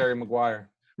real Jerry Maguire.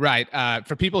 Right.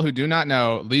 For people who do not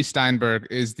know, Lee Steinberg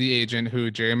is the agent who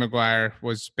Jerry Maguire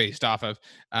was based off of.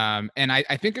 And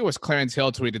I think it was Clarence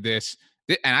Hill tweeted this.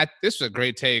 This was a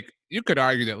great take. You could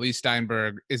argue that Lee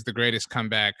Steinberg is the greatest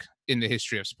comeback in the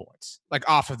history of sports, like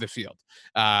off of the field.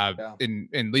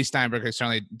 And Lee Steinberg has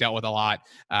certainly dealt with a lot,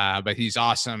 but he's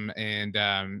awesome and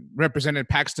represented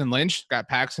Paxton Lynch, got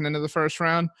Paxton into the first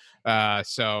round.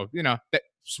 So,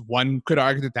 one could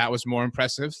argue that was more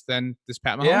impressive than this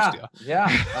Pat Mahomes deal. Yeah.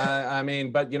 I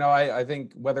mean, but I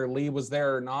think whether Lee was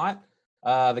there or not,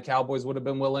 the Cowboys would have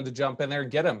been willing to jump in there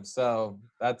and get him. So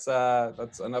that's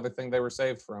another thing they were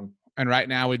saved from. And right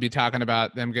now we'd be talking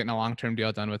about them getting a long-term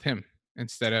deal done with him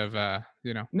instead of,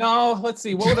 No, let's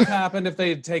see. What would have happened if they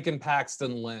had taken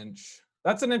Paxton Lynch?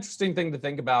 That's an interesting thing to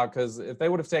think about, because if they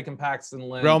would have taken Paxton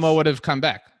Lynch, Romo would have come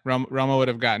back. Romo would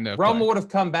have gotten to Romo would have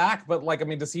come back, but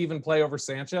does he even play over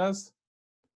Sanchez?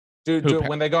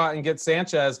 When they go out and get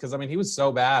Sanchez, because he was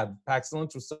so bad. Paxton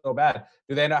Lynch was so bad.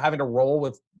 Do they end up having to roll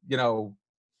with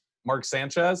Mark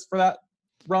Sanchez for that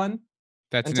run?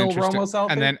 That's until Romo's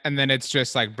healthy? And then it's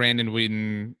just like Brandon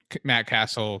Whedon, Matt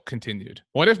Castle continued.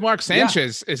 What if Mark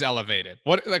Sanchez is elevated?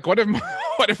 What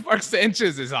if Mark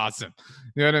Sanchez is awesome?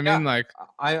 You know what I mean? Like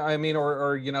I mean,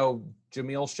 or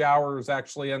Jameel Showers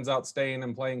actually ends up staying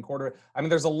and playing quarterback.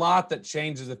 There's a lot that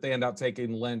changes if they end up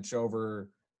taking Lynch over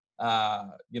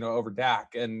over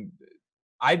Dak. And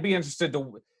I'd be interested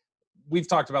to. We've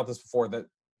talked about this before, that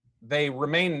they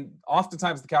remain.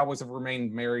 Oftentimes, the Cowboys have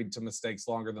remained married to mistakes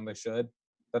longer than they should.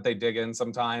 That they dig in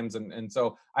sometimes, and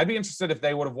so I'd be interested if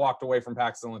they would have walked away from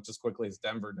Paxton Lynch as quickly as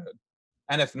Denver did,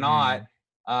 and if not,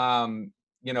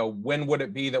 when would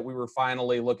it be that we were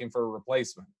finally looking for a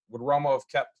replacement? Would Romo have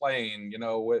kept playing?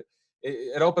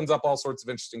 It opens up all sorts of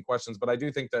interesting questions, but I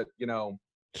do think that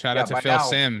shout out to Phil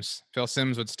Simms. Phil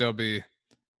Simms would still be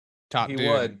top dude. He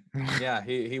would,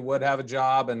 he would have a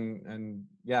job, and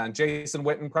Jason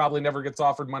Witten probably never gets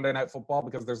offered Monday Night Football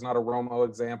because there's not a Romo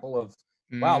example of.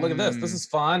 Wow, look at this. This is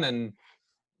fun and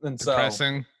so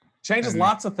depressing. Changes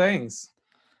lots of things.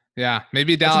 Yeah,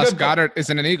 maybe Dallas Goedert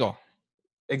isn't an Eagle.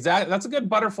 Exactly. That's a good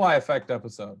butterfly effect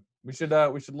episode. We should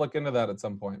look into that at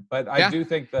some point. But I do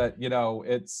think that,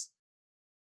 it's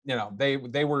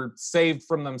they were saved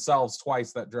from themselves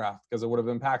twice that draft, because it would have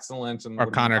been Paxton Lynch and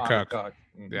Connor Cook.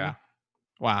 Mm-hmm. Yeah.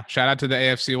 Wow. Shout out to the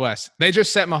AFC West. They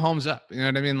just set Mahomes up. You know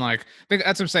what I mean? Like, I think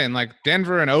that's what I'm saying. Like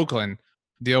Denver and Oakland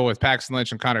deal with Paxton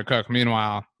Lynch and Connor Cook.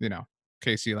 Meanwhile,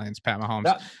 KC Lane's Pat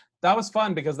Mahomes. That was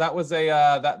fun, because that was a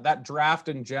that draft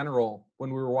in general,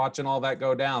 when we were watching all that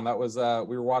go down, that was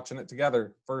we were watching it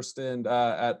together first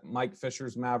at Mike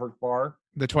Fisher's Maverick Bar.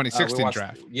 The 2016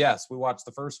 draft. Yes, we watched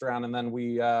the first round, and then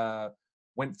we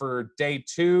went for day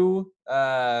 2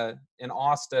 in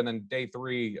Austin, and day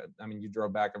 3. You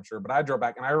drove back, I'm sure, but I drove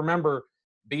back, and I remember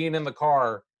being in the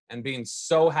car and being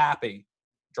so happy.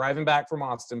 Driving back from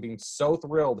Austin, being so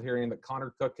thrilled hearing that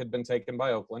Connor Cook had been taken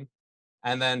by Oakland,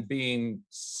 and then being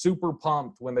super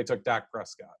pumped when they took Dak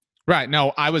Prescott. Right.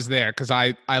 No, I was there because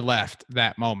I left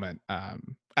that moment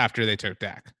after they took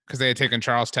Dak, because they had taken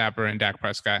Charles Tapper and Dak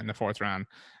Prescott in the 4th round.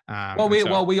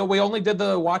 We only did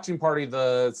the watching party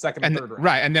the second and third round.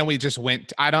 Right, and then we just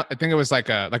went. I think it was like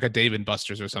a Dave and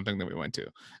Buster's or something that we went to.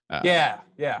 But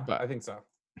I think so.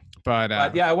 But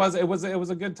it was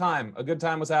a good time. A good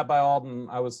time was had by Alden.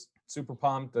 I was super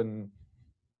pumped, and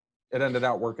it ended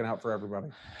out working out for everybody.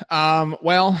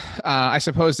 I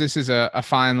suppose this is a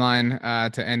fine line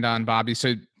to end on, Bobby.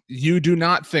 So you do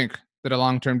not think that a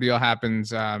long-term deal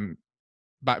happens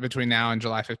between now and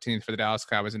July 15th for the Dallas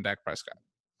Cowboys and Dak Prescott?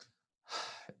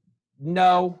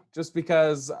 No, just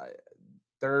because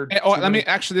they're.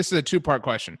 Actually, this is a 2-part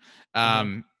question.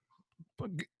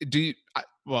 Do you?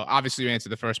 Well, obviously you answered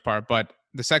the first part, but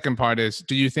the second part is: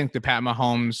 do you think the Pat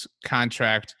Mahomes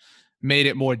contract made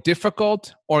it more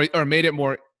difficult, or made it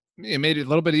a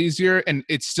little bit easier, and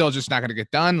it's still just not going to get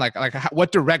done?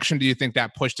 What direction do you think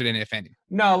that pushed it in, if any?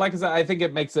 No, like I said, I think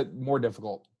it makes it more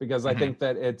difficult, because I think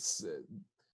that it's,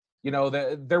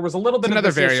 there was a little bit of another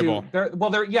this variable.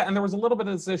 And there was a little bit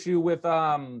of this issue with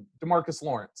DeMarcus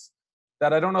Lawrence,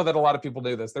 that I don't know that a lot of people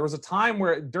knew this. There was a time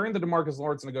where during the DeMarcus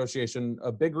Lawrence negotiation,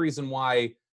 a big reason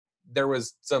why there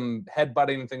was some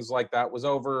headbutting and things like that was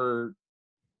over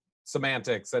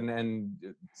semantics and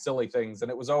silly things. And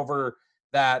it was over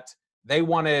that they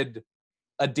wanted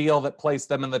a deal that placed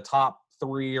them in the top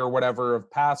 3 or whatever of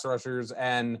pass rushers,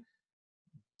 and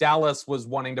Dallas was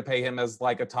wanting to pay him as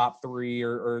like a top 3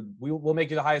 or we'll make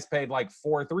you the highest paid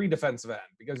 4-3 defensive end,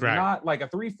 because you're not like a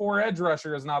 3-4 edge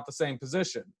rusher is not the same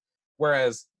position.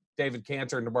 Whereas David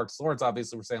Cantor and DeMarcus Lawrence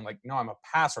obviously were saying no, I'm a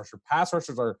pass rusher. Pass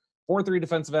rushers are 4-3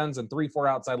 defensive ends and 3-4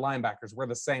 outside linebackers. We're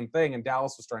the same thing. And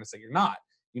Dallas was trying to say, you're not.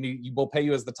 You will pay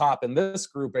you as the top in this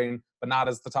grouping, but not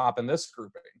as the top in this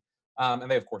grouping.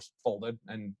 And they, of course, folded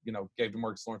and, gave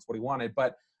DeMarcus Lawrence what he wanted.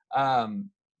 But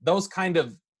those kind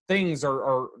of things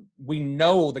are we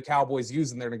know the Cowboys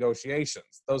use in their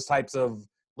negotiations, those types of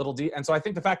little and so I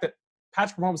think the fact that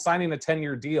Patrick Mahomes signing a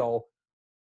 10-year deal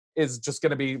is just going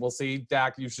to be, we'll see,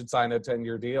 Dak, you should sign a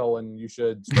 10-year deal and you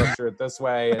should structure it this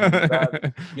way. And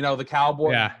that, the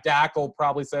Cowboy, Dak will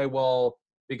probably say, well,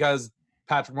 because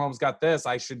Patrick Mahomes got this,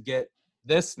 I should get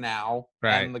this now.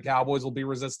 Right. And the Cowboys will be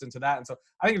resistant to that. And so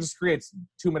I think it just creates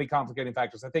too many complicating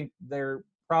factors. I think they're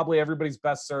probably everybody's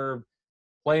best served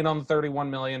playing on the $31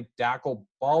 million. Dak will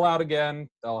ball out again.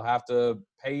 They'll have to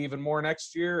pay even more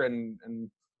next year, and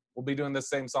we'll be doing this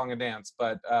same song and dance.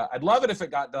 But I'd love it if it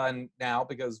got done now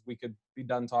because we could be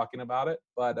done talking about it.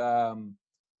 But I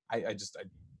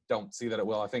don't see that it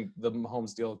will. I think the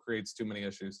Mahomes deal creates too many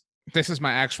issues. This is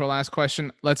my actual last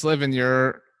question. Let's live in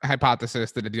your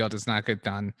hypothesis that a deal does not get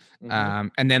done. Mm-hmm.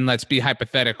 And then let's be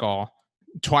hypothetical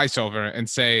twice over and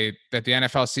say that the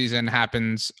NFL season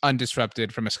happens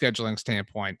undisrupted from a scheduling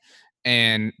standpoint.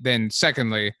 And then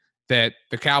secondly, that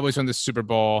the Cowboys win the Super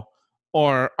Bowl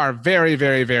or are very,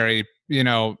 very, very,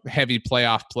 heavy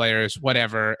playoff players,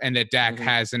 whatever, and that Dak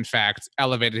has, in fact,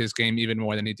 elevated his game even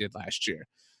more than he did last year.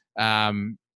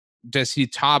 Does he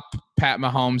top Pat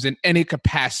Mahomes in any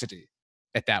capacity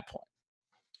at that point?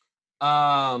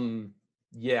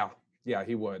 Yeah,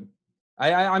 he would.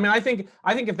 I think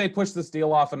if they push this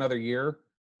deal off another year,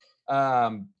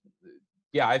 I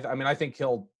think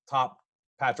he'll top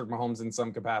Patrick Mahomes in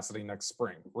some capacity next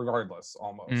spring, regardless,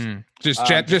 almost.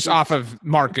 Just off of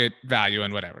market value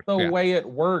and whatever. The way it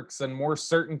works and more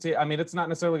certainty. I mean, it's not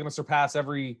necessarily going to surpass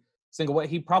every single way.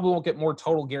 He probably won't get more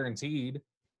total guaranteed,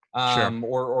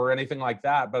 or anything like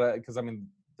that. But because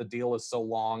the deal is so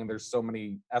long and there's so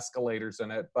many escalators in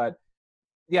it. But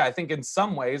yeah, I think in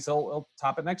some ways he'll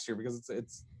top it next year because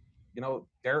it's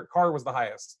Derek Carr was the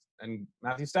highest, and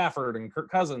Matthew Stafford and Kirk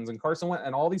Cousins and Carson Wentz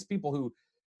and all these people who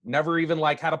never even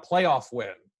had a playoff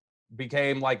win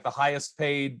became the highest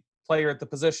paid player at the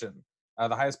position,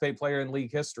 the highest paid player in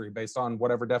league history based on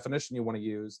whatever definition you want to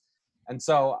use. And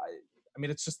so,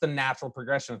 it's just the natural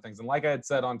progression of things. And like I had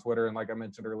said on Twitter and like I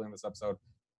mentioned earlier in this episode,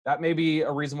 that may be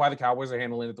a reason why the Cowboys are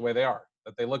handling it the way they are,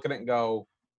 that they look at it and go,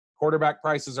 quarterback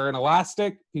prices are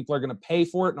inelastic. People are going to pay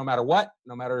for it no matter what,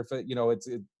 no matter if it,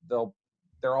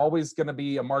 they're always going to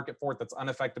be a market for it that's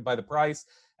unaffected by the price.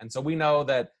 And so we know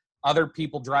that other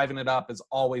people driving it up is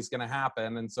always going to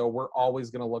happen. And so we're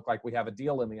always going to look like we have a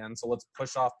deal in the end. So let's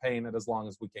push off paying it as long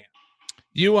as we can.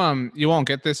 You won't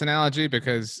get this analogy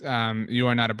because you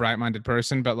are not a bright-minded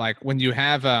person, but when you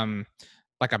have a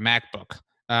MacBook,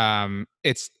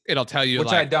 it'll tell you,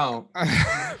 which I don't,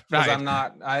 because I'm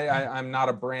not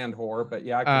a brand whore, but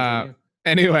yeah, I continue.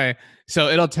 Anyway, so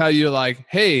it'll tell you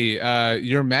hey,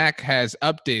 your Mac has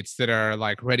updates that are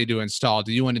ready to install.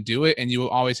 Do you want to do it? And you will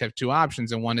always have two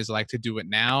options. And one is to do it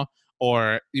now,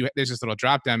 or there's this little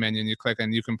drop down menu and you click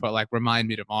and you can put remind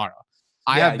me tomorrow.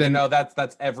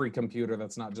 That's every computer.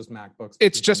 That's not just MacBooks.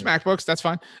 It's just MacBooks. That's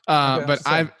fine. But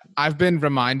I've been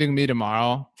reminding me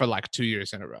tomorrow for 2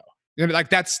 years in a row.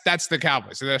 That's the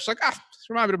Cowboys. So they're just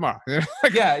remind me tomorrow. I'm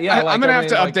gonna have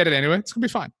to update it anyway. It's gonna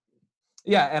be fine.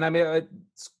 Yeah, and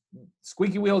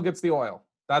squeaky wheel gets the oil.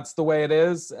 That's the way it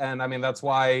is, and that's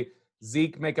why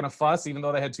Zeke making a fuss, even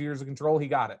though they had 2 years of control, he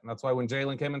got it. And that's why when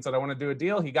Jalen came and said, "I want to do a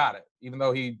deal," he got it, even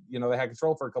though they had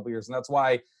control for a couple of years. And that's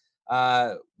why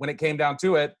when it came down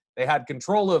to it, they had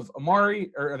control of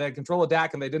Amari, or they had control of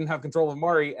Dak, and they didn't have control of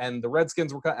Amari, and the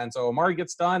Redskins were cut. And so Amari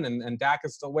gets done, and Dak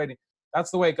is still waiting.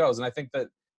 That's the way it goes. And I think that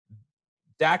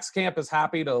Dak's camp is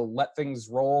happy to let things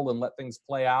roll and let things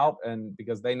play out, and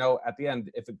because they know at the end,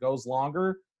 if it goes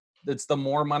longer, it's the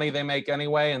more money they make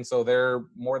anyway, and so they're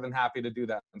more than happy to do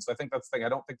that. And so I think that's the thing. I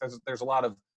don't think there's a lot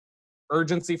of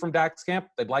urgency from Dak's camp.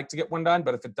 They'd like to get one done,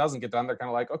 but if it doesn't get done, they're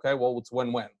kind of okay, well, it's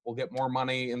win-win. We'll get more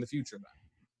money in the future then.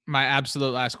 My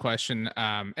absolute last question,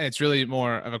 and it's really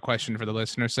more of a question for the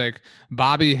listener's sake.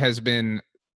 Bobby has been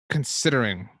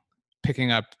considering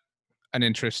picking up an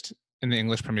interest in the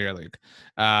English Premier League.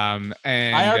 And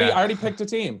I already picked a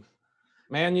team.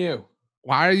 Man U.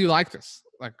 Why are you like this?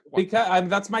 Because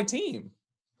that's my team.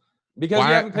 Because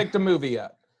we haven't picked a movie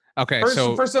yet. Okay,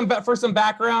 for some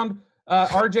background,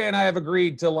 RJ and I have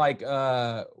agreed to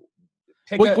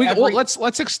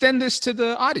let's extend this to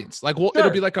the audience. Sure. It'll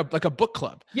be like a book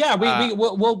club. Yeah,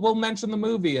 we'll mention the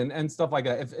movie and stuff like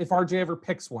that if RJ ever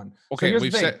picks one. Okay, so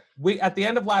here's the thing. We at the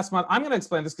end of last month, I'm going to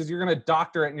explain this because you're going to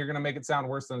doctor it and you're going to make it sound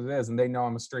worse than it is, and they know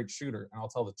I'm a straight shooter and I'll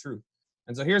tell the truth.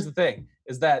 And so here's the thing,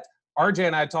 is that RJ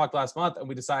and I talked last month, and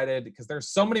we decided, because there's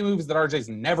so many movies that RJ's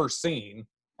never seen,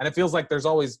 and it feels like there's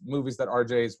always movies that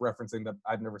RJ's referencing that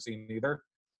I've never seen either,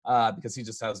 because he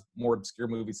just has more obscure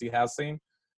movies he has seen.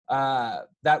 That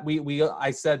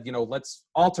I said, let's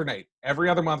alternate every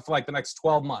other month for like the next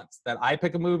 12 months. That I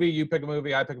pick a movie, you pick a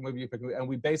movie, I pick a movie, you pick a movie, and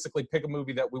we basically pick a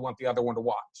movie that we want the other one to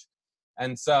watch.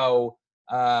 And so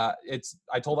I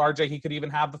told RJ he could even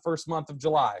have the first month of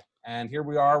July. And here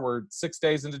we are, we're 6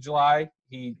 days into July.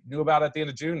 He knew about it at the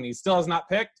end of June, and he still has not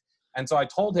picked. And so I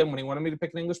told him when he wanted me to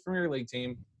pick an English Premier League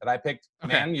team that I picked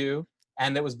Man U,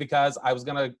 and it was because I was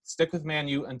going to stick with Man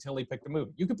U until he picked a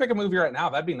movie. You could pick a movie right now.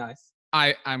 That'd be nice.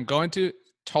 I'm going to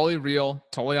totally real,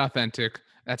 totally authentic.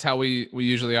 That's how we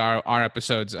usually are our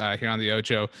episodes here on the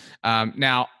Ocho.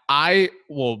 Now, I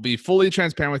will be fully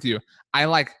transparent with you.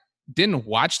 I didn't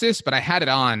watch this, but I had it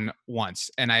on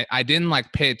once, and I didn't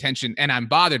pay attention, and I'm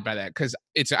bothered by that because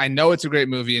I know it's a great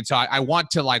movie, and so I want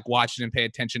to watch it and pay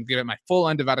attention, give it my full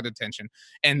undivided attention.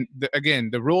 And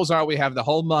again, the rules are we have the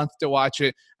whole month to watch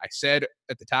it. I said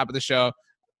at the top of the show,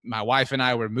 my wife and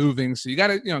I were moving, so you got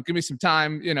to give me some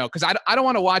time, because I don't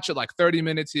want to watch it 30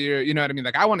 minutes here, you know what I mean?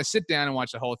 I want to sit down and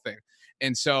watch the whole thing.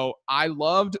 And so I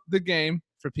loved the game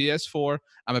for PS4.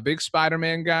 I'm a big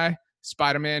Spider-Man guy.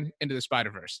 Spider-Man Into the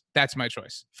Spider-Verse. That's my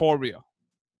choice. For real.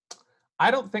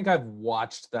 I don't think I've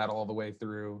watched that all the way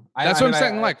through. That's what I'm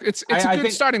saying. It's a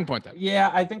good starting point then. Yeah,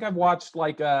 I think I've watched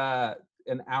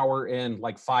an hour in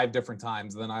 5 different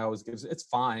times. Then I always give it's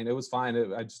fine. It was fine.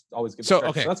 I just always give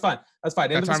okay. So that's fine. That's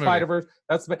fine. Into the Spider-Verse.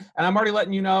 And I'm already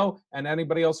letting you know, and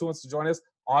anybody else who wants to join us,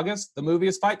 August, the movie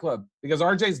is Fight Club, because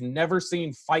RJ's never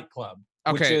seen Fight Club,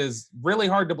 which is really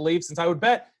hard to believe, since I would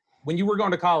bet when you were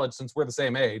going to college, since we're the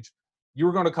same age, you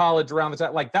were going to college around the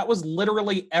time. That was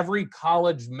literally every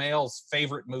college male's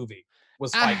favorite movie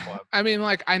was Fight Club. I mean,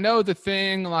 I know the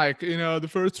thing, the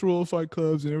first rule of Fight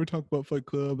Clubs, you never talk about Fight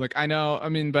Club. I know,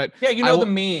 but yeah, the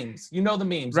memes. You know the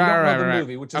memes. You don't know the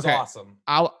movie, which is awesome.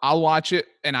 I'll watch it,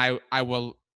 and I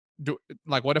will do.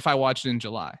 What if I watch it in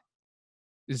July?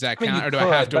 Does that count, or do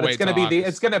I have to wait?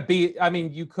 It's gonna be. I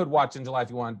mean, you could watch in July if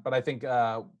you want, but I think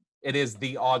it is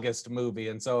the August movie,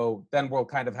 and so then we'll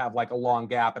kind of have a long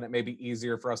gap, and it may be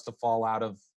easier for us to fall out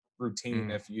of routine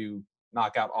if you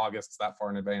knock out August that far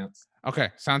in advance.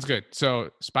 Okay, sounds good. So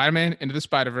Spider-Man Into the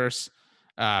Spider-Verse,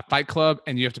 Fight Club,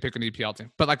 and you have to pick an EPL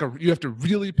team, but you have to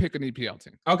really pick an EPL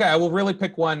team. Okay, I will really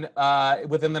pick one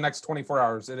within the next 24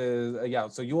 hours. It is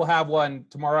so you will have one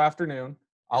tomorrow afternoon.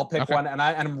 I'll pick one, and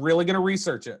I'm really going to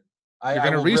research it. You're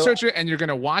going to research it, and you're going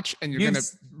to watch, and you're going to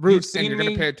root, and you're going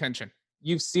to pay attention.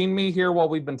 You've seen me here while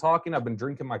we've been talking. I've been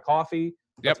drinking my coffee.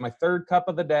 That's my 3rd cup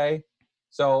of the day.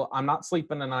 So I'm not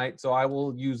sleeping tonight. So I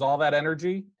will use all that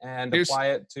energy and apply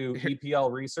it to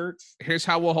EPL research. Here's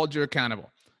how we'll hold you accountable.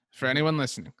 For anyone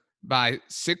listening, by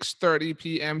 6:30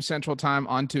 p.m. Central Time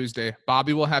on Tuesday,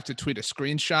 Bobby will have to tweet a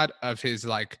screenshot of his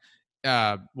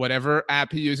whatever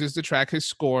app he uses to track his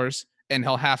scores, and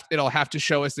it'll have to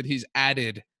show us that he's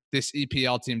added this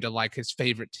EPL team to his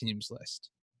favorite teams list.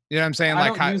 You know what I'm saying? I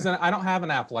don't have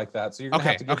an app like that, so you're gonna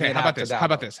have to give me an app to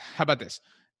download. How about this?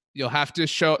 You'll have to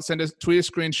tweet a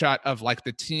screenshot of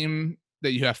the team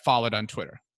that you have followed on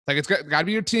Twitter. It's got to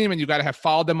be your team, and you got to have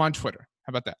followed them on Twitter.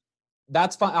 How about that?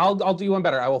 That's fine. I'll do one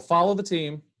better. I will follow the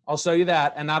team. I'll show you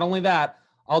that, and not only that,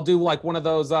 I'll do one of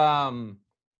those I'm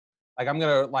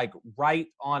gonna write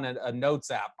on a notes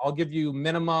app. I'll give you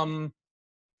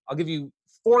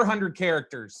 400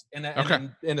 characters in a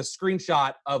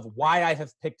screenshot of why I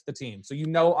have picked the team. So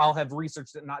I'll have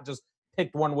researched it, not just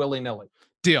picked one willy-nilly.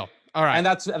 Deal. All right. And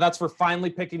that's for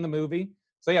finally picking the movie.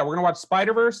 So yeah, we're gonna watch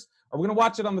Spider-Verse. Are we gonna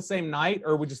watch it on the same night,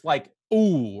 or are we just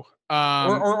or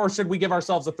should we give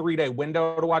ourselves a 3-day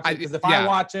window to watch it? Because if I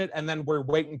watch it and then we're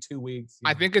waiting 2 weeks,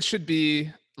 I think it should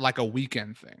be a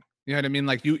weekend thing. You know what I mean?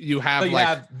 You have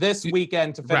have this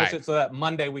weekend to finish it so that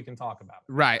Monday we can talk about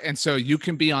it. Right. And so you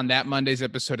can be on that Monday's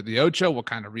episode of the Ocho. We'll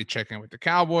kind of recheck in with the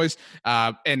Cowboys.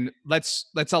 And let's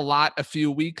allot a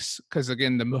few weeks, because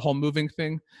again, the whole moving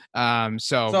thing.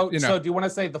 So do you want to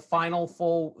say the final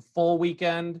full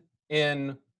weekend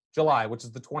in July, which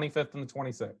is the 25th and the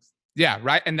 26th? Yeah,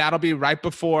 right. And that'll be right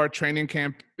before training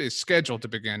camp is scheduled to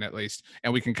begin, at least.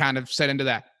 And we can kind of set into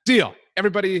that. Deal.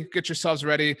 Everybody get yourselves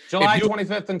ready. July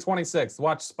 25th and 26th.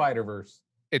 Watch Spider-Verse.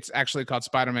 It's actually called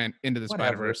Spider-Man Into the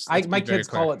Spider-Verse. My kids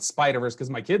call it Spider-Verse because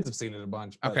my kids have seen it a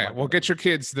bunch. Okay, well, get your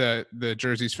kids the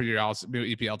jerseys for your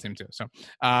new EPL team too. So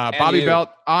Bobby Belt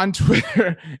on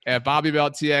Twitter at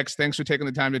BobbyBeltTX. Thanks for taking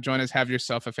the time to join us. Have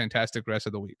yourself a fantastic rest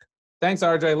of the week. Thanks,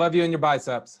 RJ. Love you and your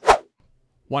biceps.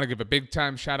 Want to give a big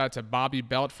time shout out to Bobby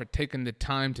Belt for taking the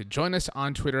time to join us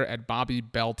on Twitter at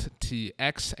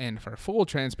BobbyBeltTX. And for full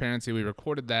transparency, we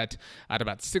recorded that at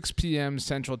about 6 p.m.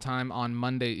 Central Time on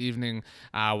Monday evening.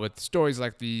 With stories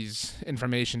like these,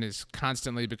 information is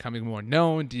constantly becoming more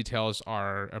known. Details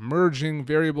are emerging,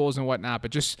 variables and whatnot.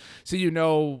 But just so you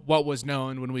know what was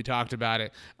known when we talked about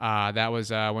it, that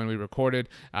was when we recorded.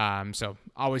 So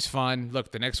always fun.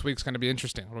 Look, the next week's going to be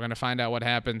interesting. We're going to find out what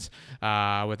happens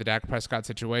with the Dak Prescott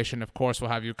situation. Of course, we'll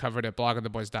have you covered at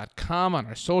bloggingtheboys.com, on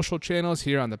our social channels,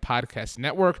 here on the podcast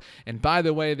network. And by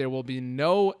the way, there will be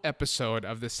no episode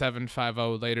of the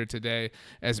 750 later today.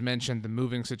 As mentioned, the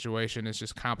moving situation is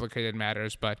just complicated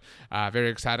matters, but very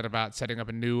excited about setting up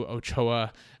a new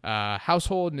Ochoa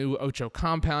household, new Ocho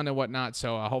compound and whatnot.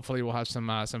 So hopefully we'll have some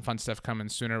fun stuff coming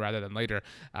sooner rather than later.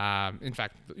 In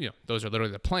fact, those are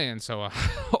literally the plans. So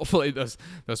hopefully those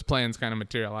plans kind of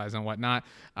materialize and whatnot.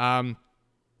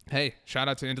 Hey, shout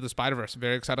out to Into the Spider-Verse.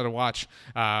 Very excited to watch.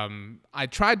 I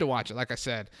tried to watch it, like I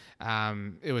said.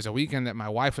 It was a weekend that my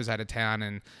wife was out of town,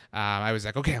 and I was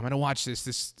like, okay, I'm going to watch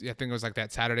this. I think it was like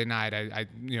that Saturday night. I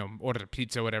ordered a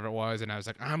pizza, whatever it was, and I was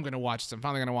like, I'm going to watch this. I'm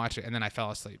finally going to watch it. And then I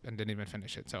fell asleep and didn't even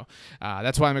finish it. So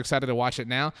that's why I'm excited to watch it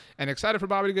now, and excited for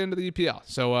Bobby to get into the EPL.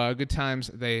 So good times,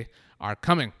 they are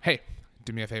coming. Hey,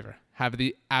 do me a favor. Have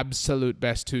the absolute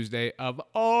best Tuesday of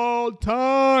all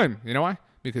time. You know why?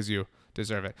 Because you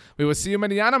deserve it. We will see you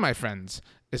mañana, my friends.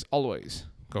 As always,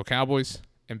 go Cowboys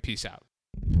and peace out.